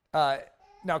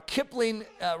 Now, Kipling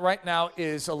right now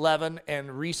is 11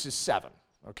 and Reese is 7,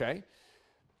 okay?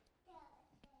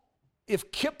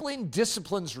 If Kipling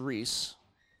disciplines Reese,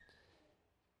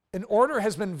 an order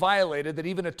has been violated that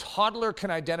even a toddler can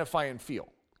identify and feel.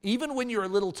 Even when you're a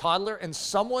little toddler and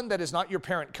someone that is not your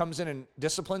parent comes in and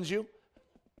disciplines you,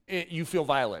 you feel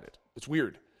violated. It's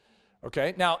weird.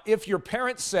 Okay? Now, if your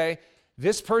parents say,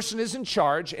 this person is in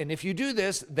charge, and if you do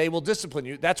this, they will discipline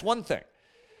you, that's one thing.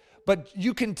 But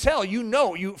you can tell,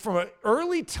 you from an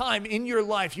early time in your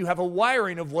life, you have a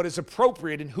wiring of what is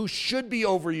appropriate and who should be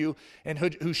over you and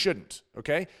who shouldn't,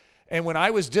 okay? And when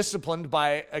I was disciplined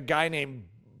by a guy named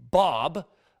Bob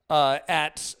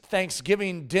at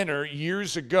Thanksgiving dinner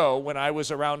years ago when I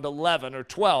was around 11 or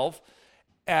 12,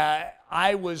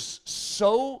 I was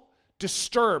so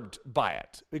disturbed by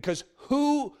it because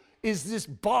who is this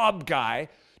Bob guy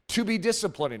to be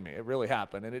disciplining me? It really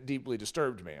happened, and it deeply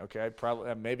disturbed me, okay?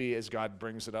 Maybe as God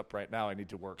brings it up right now, I need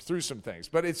to work through some things.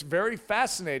 But it's very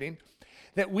fascinating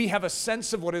that we have a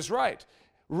sense of what is right.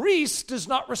 Reese does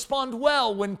not respond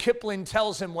well when Kipling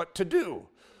tells him what to do.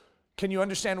 Can you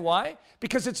understand why?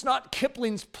 Because it's not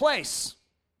Kipling's place.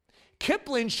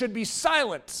 Kipling should be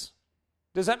silent.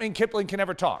 Does that mean Kipling can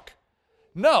never talk?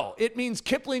 No, it means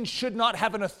Kipling should not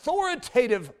have an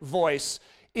authoritative voice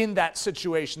in that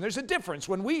situation. There's a difference.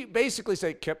 When we basically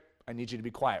say, Kip, I need you to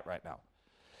be quiet right now.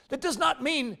 That does not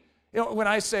mean, when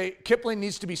I say Kipling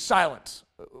needs to be silent,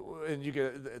 and you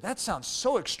get, that sounds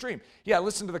so extreme. Yeah,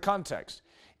 listen to the context.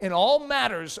 In all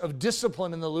matters of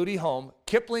discipline in the Ludy home,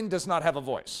 Kipling does not have a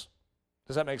voice.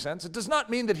 Does that make sense? It does not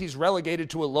mean that he's relegated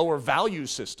to a lower value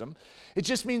system. It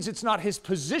just means it's not his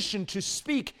position to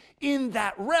speak in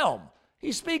that realm.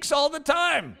 He speaks all the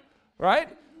time, right?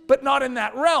 But not in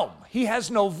that realm. He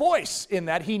has no voice in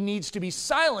that. He needs to be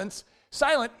silent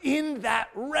in that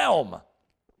realm.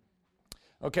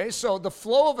 Okay, so the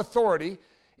flow of authority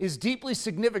is deeply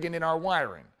significant in our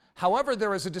wiring. However,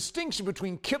 there is a distinction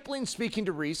between Kipling speaking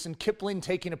to Reese and Kipling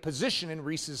taking a position in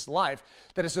Reese's life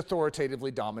that is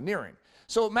authoritatively domineering.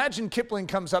 So imagine Kipling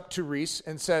comes up to Reese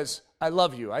and says, I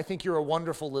love you. I think you're a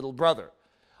wonderful little brother.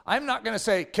 I'm not going to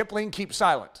say, Kipling, keep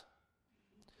silent.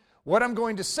 What I'm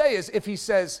going to say is if he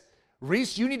says,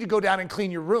 Reese, you need to go down and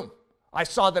clean your room. I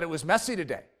saw that it was messy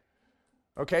today.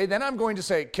 Okay, then I'm going to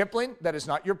say, Kipling, that is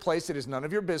not your place. It is none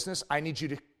of your business. I need you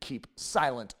to keep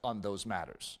silent on those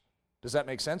matters. Does that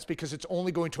make sense? Because it's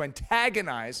only going to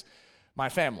antagonize my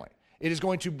family. It is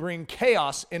going to bring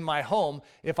chaos in my home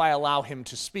if I allow him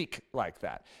to speak like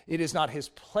that. It is not his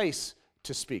place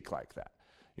to speak like that.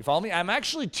 You follow me? I'm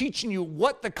actually teaching you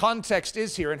what the context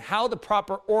is here and how the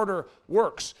proper order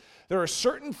works. There are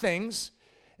certain things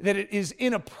that it is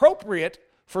inappropriate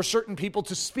for certain people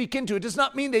to speak into. It does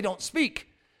not mean they don't speak.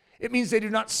 It means they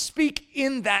do not speak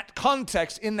in that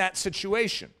context, in that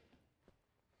situation.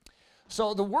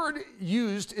 So the word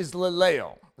used is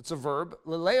leleo. It's a verb.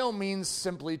 Leleo means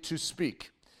simply to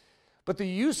speak. But the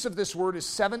use of this word is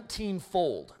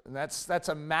 17-fold, and that's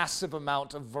a massive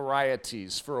amount of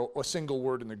varieties for a single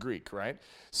word in the Greek, right?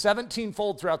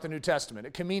 17-fold throughout the New Testament.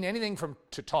 It can mean anything from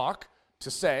to talk,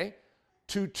 to say,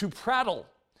 to prattle,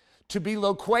 to be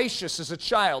loquacious as a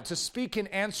child, to speak in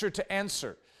answer to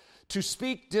answer, to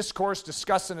speak, discourse,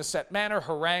 discuss in a set manner,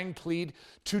 harangue, plead,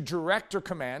 to direct or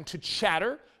command, to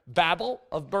chatter, babble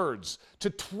of birds, to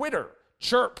twitter,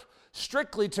 chirp,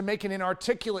 strictly to make an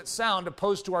inarticulate sound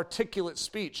opposed to articulate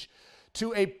speech,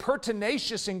 to a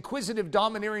pertinacious, inquisitive,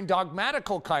 domineering,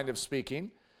 dogmatical kind of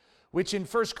speaking, which in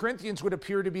 1 Corinthians would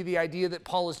appear to be the idea that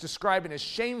Paul is describing as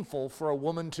shameful for a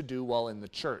woman to do while in the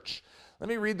church. Let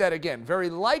me read that again. Very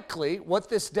likely what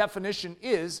this definition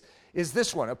is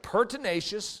this one, a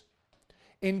pertinacious,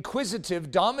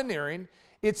 inquisitive, domineering.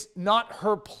 It's not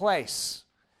her place.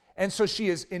 And so she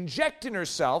is injecting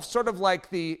herself, sort of like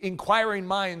the inquiring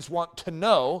minds want to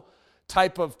know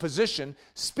type of position,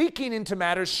 speaking into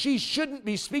matters she shouldn't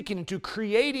be speaking into,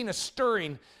 creating a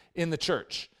stirring in the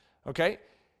church. Okay?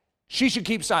 She should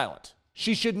keep silent.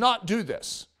 She should not do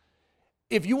this.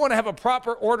 If you want to have a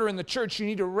proper order in the church, you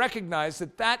need to recognize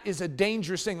that that is a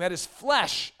dangerous thing. That is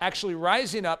flesh actually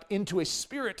rising up into a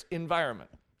spirit environment.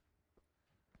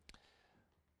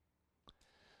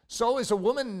 So is a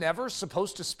woman never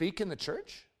supposed to speak in the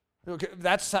church? Okay,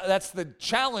 that's the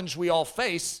challenge we all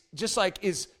face. Just like,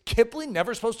 is Kipling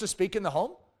never supposed to speak in the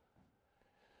home?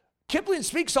 Kipling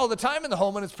speaks all the time in the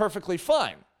home and it's perfectly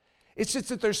fine. It's just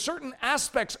that there's certain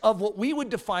aspects of what we would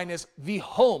define as the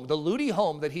home, the Ludy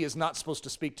home, that he is not supposed to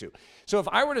speak to. So if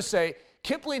I were to say,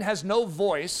 Kipling has no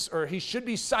voice or he should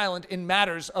be silent in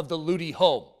matters of the Ludy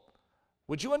home,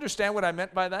 would you understand what I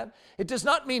meant by that? It does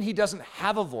not mean he doesn't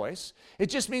have a voice. It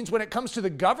just means when it comes to the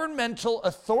governmental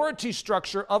authority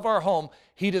structure of our home,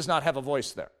 he does not have a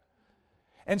voice there.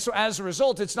 And so as a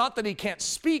result, it's not that he can't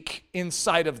speak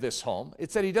inside of this home.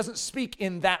 It's that he doesn't speak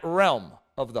in that realm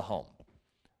of the home.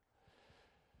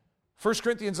 1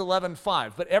 Corinthians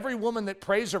 11:5. But every woman that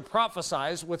prays or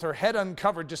prophesies with her head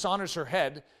uncovered dishonors her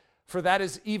head, for that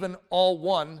is even all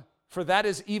one. For that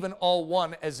is even all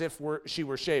one as if she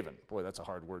were shaven. Boy, that's a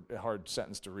hard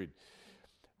sentence to read.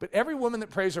 But every woman that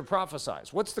prays or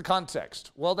prophesies. What's the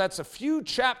context? Well, that's a few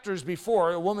chapters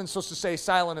before a woman's supposed to stay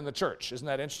silent in the church. Isn't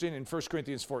that interesting? In 1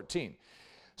 Corinthians 14.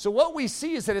 So what we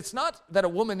see is that it's not that a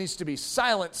woman needs to be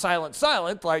silent,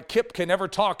 like Kip can never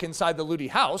talk inside the Ludy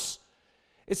house.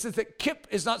 It's that Kip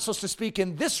is not supposed to speak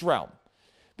in this realm.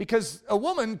 Because a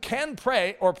woman can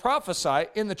pray or prophesy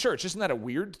in the church. Isn't that a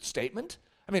weird statement?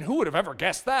 I mean, who would have ever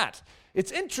guessed that?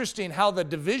 It's interesting how the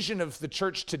division of the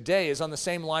church today is on the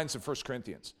same lines of 1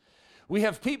 Corinthians. We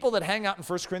have people that hang out in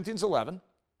 1 Corinthians 11,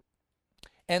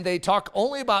 and they talk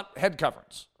only about head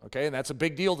coverings, okay, and that's a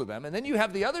big deal to them. And then you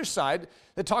have the other side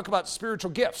that talk about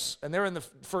spiritual gifts, and they're in the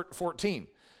 14.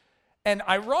 And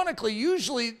ironically,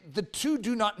 usually the two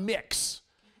do not mix.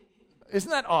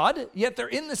 Isn't that odd? Yet they're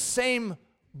in the same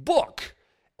book,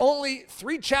 only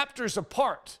 3 chapters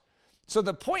apart. So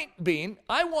the point being,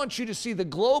 I want you to see the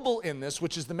global in this,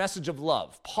 which is the message of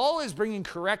love. Paul is bringing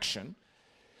correction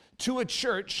to a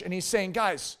church, and he's saying,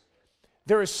 guys,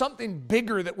 there is something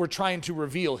bigger that we're trying to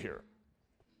reveal here.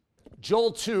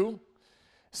 Joel 2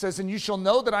 says, and you shall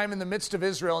know that I am in the midst of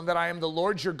Israel, and that I am the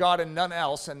Lord your God and none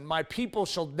else, and my people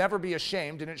shall never be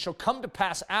ashamed, and it shall come to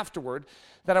pass afterward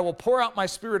that I will pour out my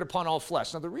spirit upon all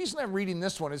flesh. Now, the reason I'm reading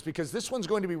this one is because this one's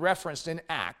going to be referenced in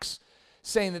Acts,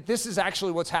 saying that this is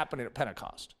actually what's happening at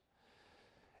Pentecost.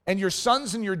 And your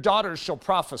sons and your daughters shall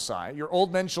prophesy. Your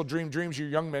old men shall dream dreams. Your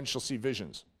young men shall see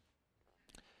visions.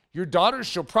 Your daughters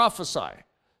shall prophesy.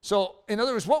 So, in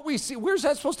other words, what we see, where's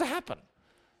that supposed to happen?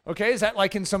 Okay, is that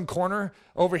like in some corner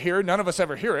over here? None of us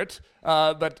ever hear it,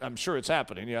 but I'm sure it's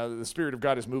happening. Yeah, the Spirit of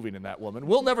God is moving in that woman.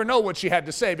 We'll never know what she had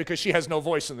to say because she has no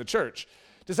voice in the church.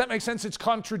 Does that make sense? It's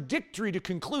contradictory to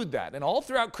conclude that. And all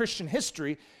throughout Christian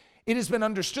history, it has been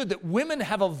understood that women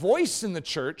have a voice in the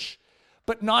church,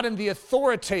 but not in the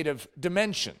authoritative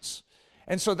dimensions.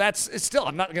 And so it's still,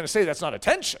 I'm not going to say that's not a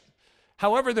tension.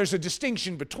 However, there's a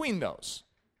distinction between those.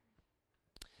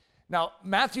 Now,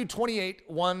 Matthew 28,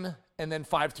 1 and then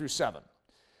 5 through 7.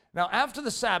 Now, after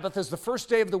the Sabbath, as the first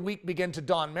day of the week began to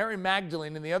dawn, Mary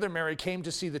Magdalene and the other Mary came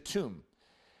to see the tomb.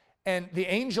 And the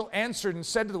angel answered and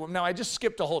said to the woman, now I just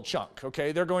skipped a whole chunk,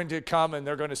 okay? They're going to come and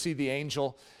they're going to see the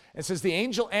angel. It says, the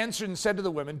angel answered and said to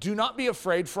the women, do not be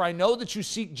afraid, for I know that you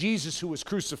seek Jesus who was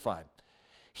crucified.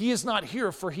 He is not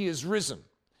here, for he is risen.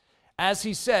 As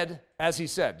he said,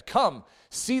 come,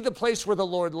 see the place where the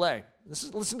Lord lay.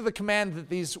 Listen to the command that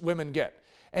these women get.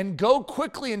 And go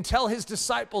quickly and tell his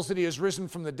disciples that he is risen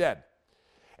from the dead.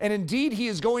 And indeed, he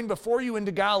is going before you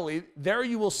into Galilee. There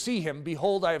you will see him.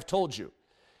 Behold, I have told you.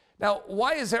 Now,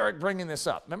 why is Eric bringing this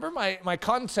up? Remember, my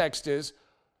context is,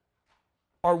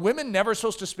 are women never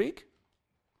supposed to speak?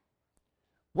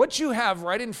 What you have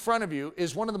right in front of you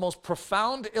is one of the most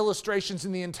profound illustrations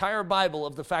in the entire Bible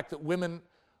of the fact that women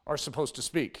are supposed to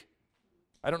speak.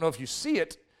 I don't know if you see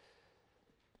it,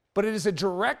 but it is a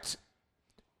direct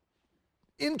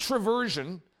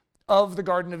introversion of the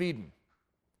Garden of Eden.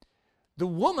 The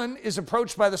woman is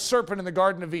approached by the serpent in the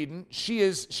Garden of Eden.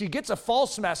 She gets a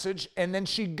false message, and then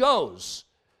she goes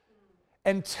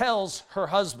and tells her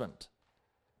husband.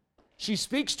 She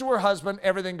speaks to her husband,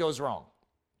 everything goes wrong.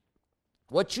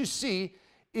 What you see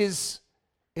is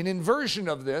an inversion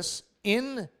of this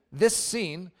in this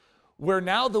scene where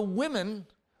now the women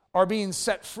are being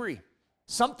set free.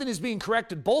 Something is being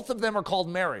corrected. Both of them are called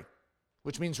Mary,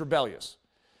 which means rebellious.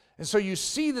 And so you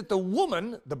see that the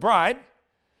woman, the bride,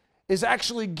 is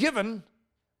actually given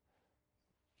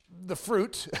the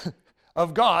fruit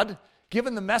of God,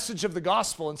 given the message of the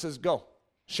gospel, and says, go,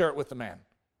 share it with the man.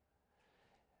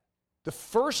 The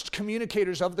first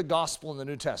communicators of the gospel in the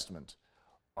New Testament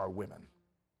are women.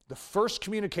 The first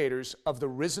communicators of the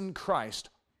risen Christ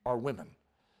are women.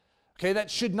 Okay, that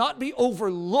should not be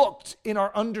overlooked in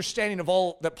our understanding of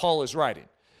all that Paul is writing.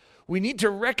 We need to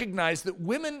recognize that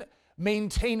women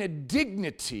maintain a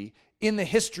dignity in the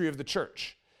history of the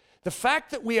church. The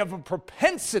fact that we have a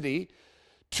propensity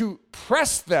to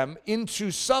press them into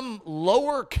some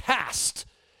lower caste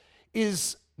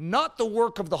is not the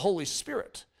work of the Holy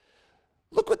Spirit.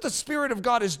 Look what the Spirit of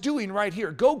God is doing right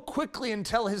here. Go quickly and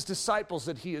tell his disciples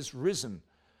that he is risen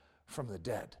from the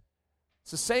dead.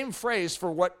 It's the same phrase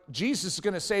for what Jesus is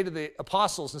going to say to the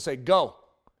apostles and say, go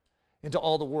into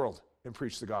all the world and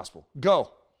preach the gospel.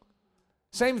 Go.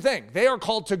 Same thing. They are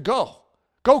called to go.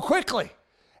 Go quickly.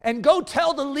 And go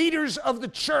tell the leaders of the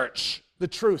church the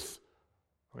truth.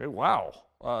 Okay, wow.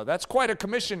 That's quite a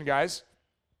commission, guys.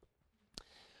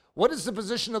 What is the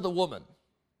position of the woman?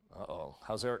 Uh-oh,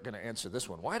 how's Eric going to answer this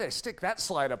one? Why did I stick that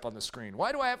slide up on the screen?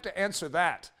 Why do I have to answer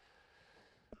that?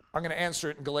 I'm going to answer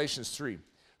it in Galatians 3.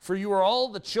 For you are all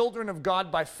the children of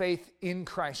God by faith in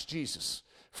Christ Jesus.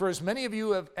 For as many of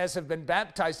you as have been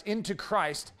baptized into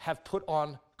Christ have put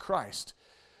on Christ.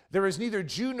 There is neither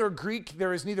Jew nor Greek,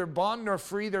 there is neither bond nor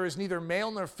free, there is neither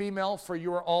male nor female, for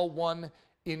you are all one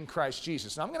in Christ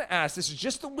Jesus. Now I'm going to ask, this is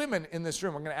just the women in this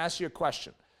room, I'm going to ask you a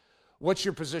question. What's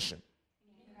your position?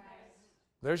 In Christ.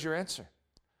 There's your answer.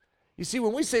 You see,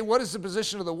 when we say what is the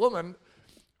position of the woman,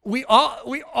 we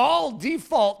all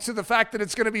default to the fact that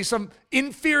it's going to be some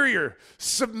inferior,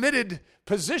 submitted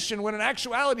position, when in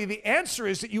actuality the answer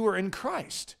is that you are in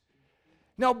Christ.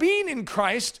 Now, being in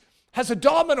Christ has a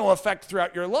domino effect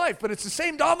throughout your life, but it's the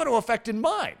same domino effect in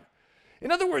mine.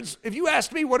 In other words, if you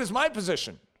asked me, what is my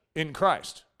position in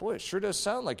Christ? Boy, it sure does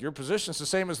sound like your position is the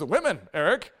same as the women,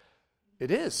 Eric.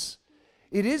 It is.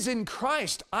 It is in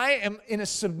Christ. I am in a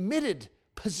submitted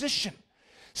position,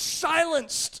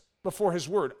 silenced before his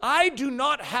word. I do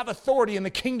not have authority in the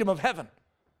kingdom of heaven,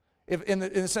 in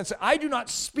the sense that I do not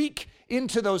speak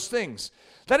into those things.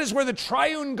 That is where the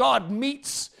triune God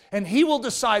meets, and he will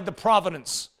decide the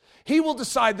providence. He will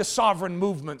decide the sovereign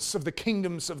movements of the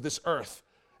kingdoms of this earth.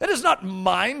 That is not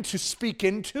mine to speak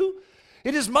into.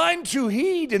 It is mine to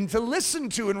heed and to listen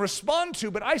to and respond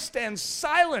to, but I stand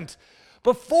silent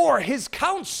before his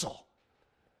counsel.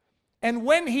 And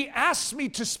when he asks me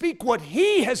to speak what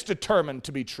he has determined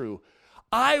to be true,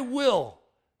 I will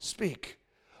speak.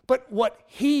 But what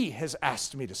he has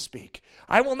asked me to speak.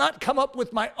 I will not come up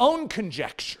with my own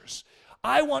conjectures.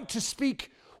 I want to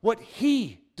speak what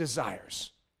he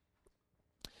desires.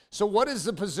 So what is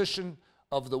the position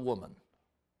of the woman?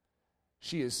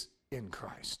 She is in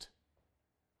Christ.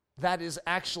 That is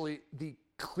actually the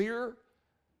clear,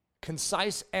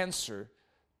 concise answer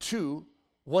to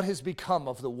what has become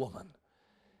of the woman.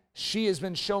 She has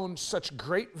been shown such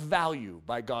great value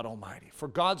by God Almighty. For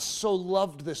God so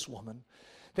loved this woman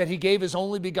that he gave his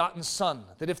only begotten Son,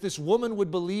 that if this woman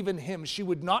would believe in him, she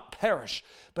would not perish,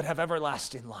 but have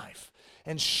everlasting life.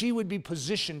 And she would be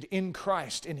positioned in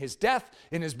Christ, in his death,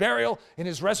 in his burial, in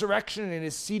his resurrection, and in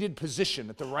his seated position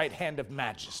at the right hand of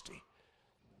majesty.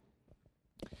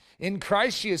 In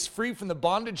Christ, she is free from the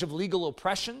bondage of legal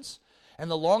oppressions and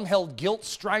the long-held guilt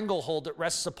stranglehold that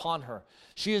rests upon her.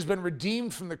 She has been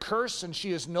redeemed from the curse, and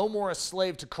she is no more a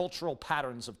slave to cultural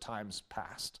patterns of times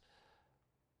past.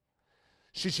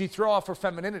 Should she throw off her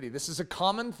femininity? This is a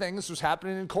common thing. This was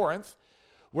happening in Corinth,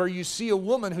 where you see a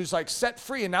woman who's like set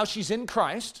free, and now she's in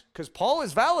Christ, because Paul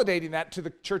is validating that to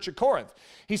the church at Corinth.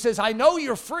 He says, I know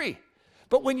you're free,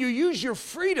 but when you use your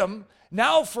freedom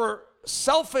now for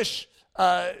selfish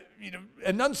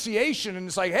enunciation, and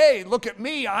it's like, hey, look at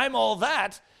me, I'm all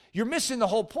that, you're missing the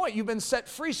whole point. You've been set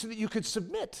free so that you could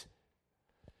submit.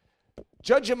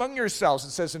 Judge among yourselves,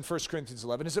 it says in 1 Corinthians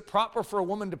 11, is it proper for a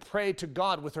woman to pray to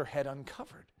God with her head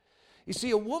uncovered? You see,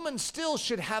 a woman still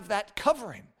should have that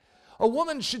covering. A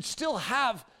woman should still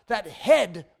have that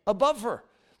head above her.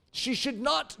 She should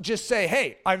not just say,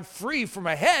 hey, I'm free from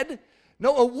my head.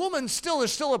 No, a woman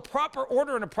there's still a proper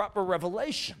order and a proper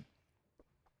revelation.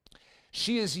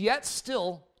 She is yet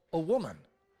still a woman.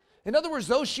 In other words,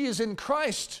 though she is in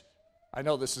Christ, I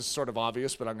know this is sort of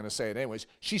obvious, but I'm going to say it anyways,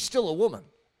 she's still a woman.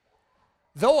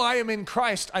 Though I am in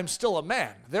Christ, I'm still a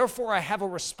man. Therefore, I have a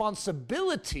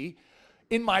responsibility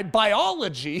in my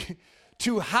biology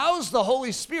to house the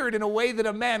Holy Spirit in a way that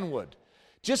a man would.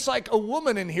 Just like a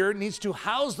woman in here needs to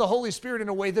house the Holy Spirit in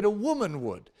a way that a woman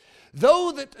would.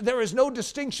 Though that there is no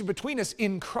distinction between us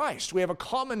in Christ, we have a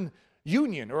common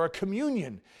union or a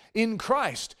communion in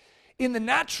Christ. In the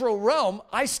natural realm,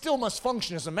 I still must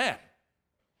function as a man.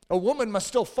 A woman must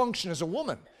still function as a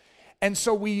woman. And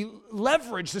so we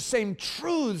leverage the same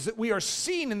truths that we are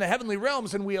seeing in the heavenly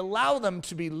realms, and we allow them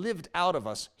to be lived out of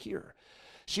us here.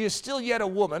 She is still yet a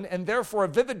woman, and therefore a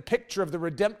vivid picture of the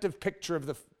redemptive picture of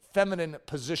the feminine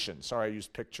position. Sorry, I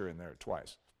used picture in there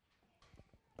twice.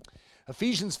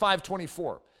 Ephesians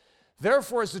 5:24.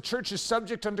 Therefore, as the church is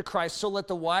subject unto Christ, so let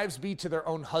the wives be to their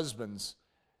own husbands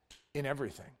in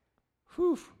everything.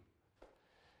 Whew.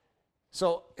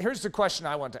 So here's the question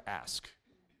I want to ask.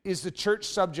 Is the church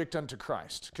subject unto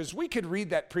Christ? Because we could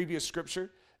read that previous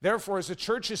scripture. Therefore, as the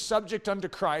church is subject unto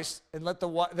Christ, and let the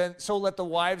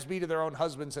wives be to their own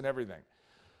husbands and everything.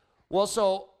 Well,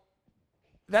 so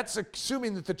that's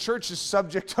assuming that the church is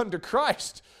subject unto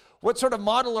Christ. What sort of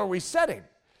model are we setting?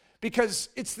 Because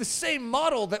it's the same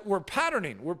model that we're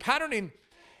patterning. We're patterning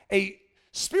a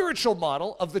spiritual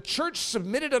model of the church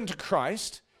submitted unto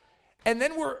Christ, and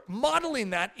then we're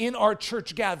modeling that in our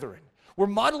church gathering. We're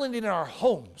modeling it in our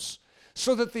homes.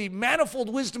 so that the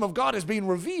manifold wisdom of God is being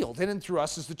revealed in and through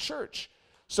us as the church.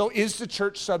 So is the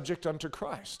church subject unto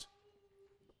Christ?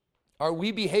 Are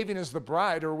we behaving as the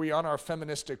bride, or are we on our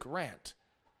feministic rant?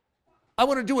 I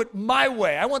want to do it my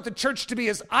way. I want the church to be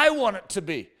as I want it to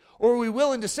be. Or are we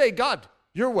willing to say, God,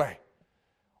 your way?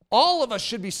 All of us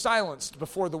should be silenced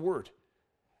before the word.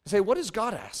 Say, what does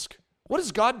God ask? What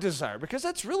does God desire? Because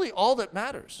that's really all that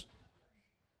matters.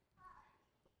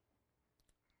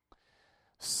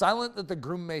 Silent that the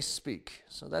groom may speak.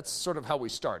 So that's sort of how we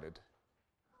started.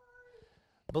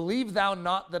 Believe thou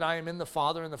not that I am in the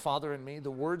Father and the Father in me.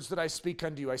 The words that I speak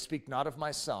unto you, I speak not of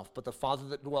myself, but the Father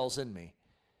that dwells in me,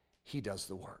 he does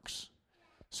the works.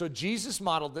 So Jesus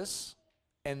modeled this,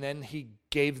 and then he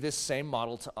gave this same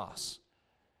model to us,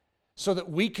 so that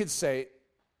we could say,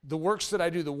 the works that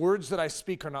I do, the words that I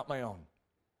speak are not my own.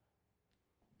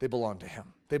 They belong to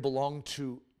him. They belong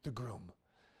to the groom.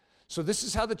 So this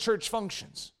is how the church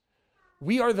functions.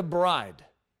 We are the bride,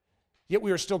 yet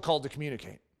we are still called to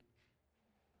communicate.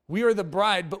 We are the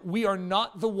bride, but we are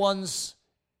not the ones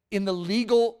in the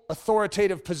legal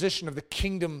authoritative position of the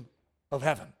kingdom of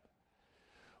heaven.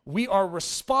 We are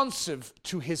responsive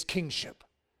to his kingship.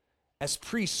 As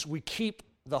priests, we keep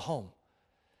the home.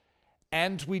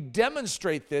 And we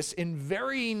demonstrate this in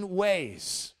varying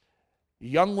ways.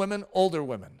 Young women, older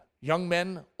women. Young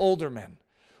men, older men.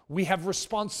 We have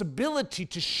responsibility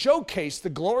to showcase the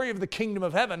glory of the kingdom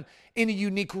of heaven in a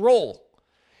unique role.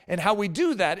 And how we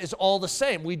do that is all the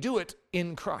same. We do it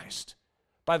in Christ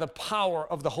by the power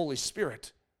of the Holy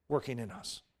Spirit working in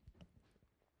us.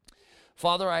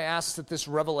 Father, I ask that this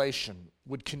revelation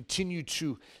would continue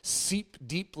to seep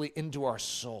deeply into our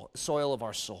soil of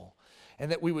our soul,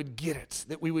 and that we would get it,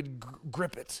 that we would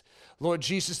grip it. Lord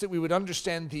Jesus, that we would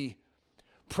understand the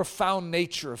profound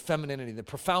nature of femininity, the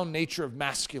profound nature of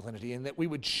masculinity, and that we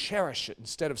would cherish it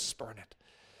instead of spurn it.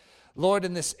 Lord,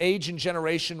 in this age and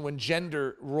generation when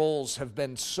gender roles have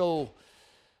been so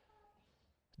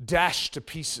dashed to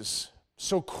pieces,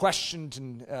 so questioned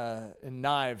and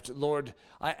knived, Lord,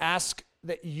 I ask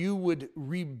that you would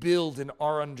rebuild in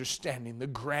our understanding the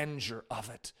grandeur of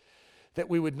it, that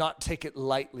we would not take it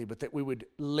lightly, but that we would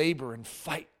labor and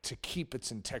fight to keep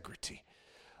its integrity.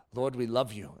 Lord, we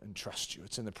love you and trust you.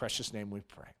 It's in the precious name we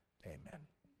pray. Amen.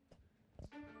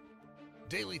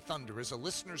 Daily Thunder is a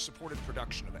listener-supported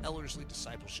production of Ellerslie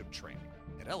Discipleship Training.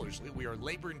 At Ellerslie, we are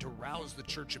laboring to rouse the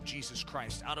Church of Jesus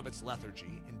Christ out of its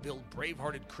lethargy and build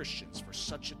brave-hearted Christians for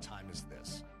such a time as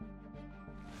this.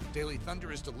 Daily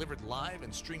Thunder is delivered live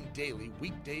and streamed daily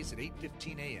weekdays at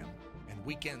 8:15 a.m. and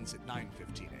weekends at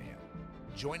 9:15 a.m.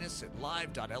 Join us at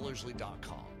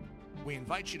live.ellerslie.com. We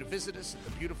invite you to visit us at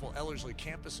the beautiful Ellerslie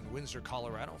campus in Windsor,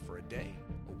 Colorado for a day,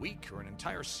 a week, or an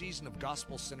entire season of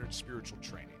gospel-centered spiritual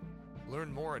training.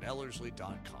 Learn more at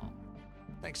ellerslie.com.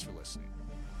 Thanks for listening.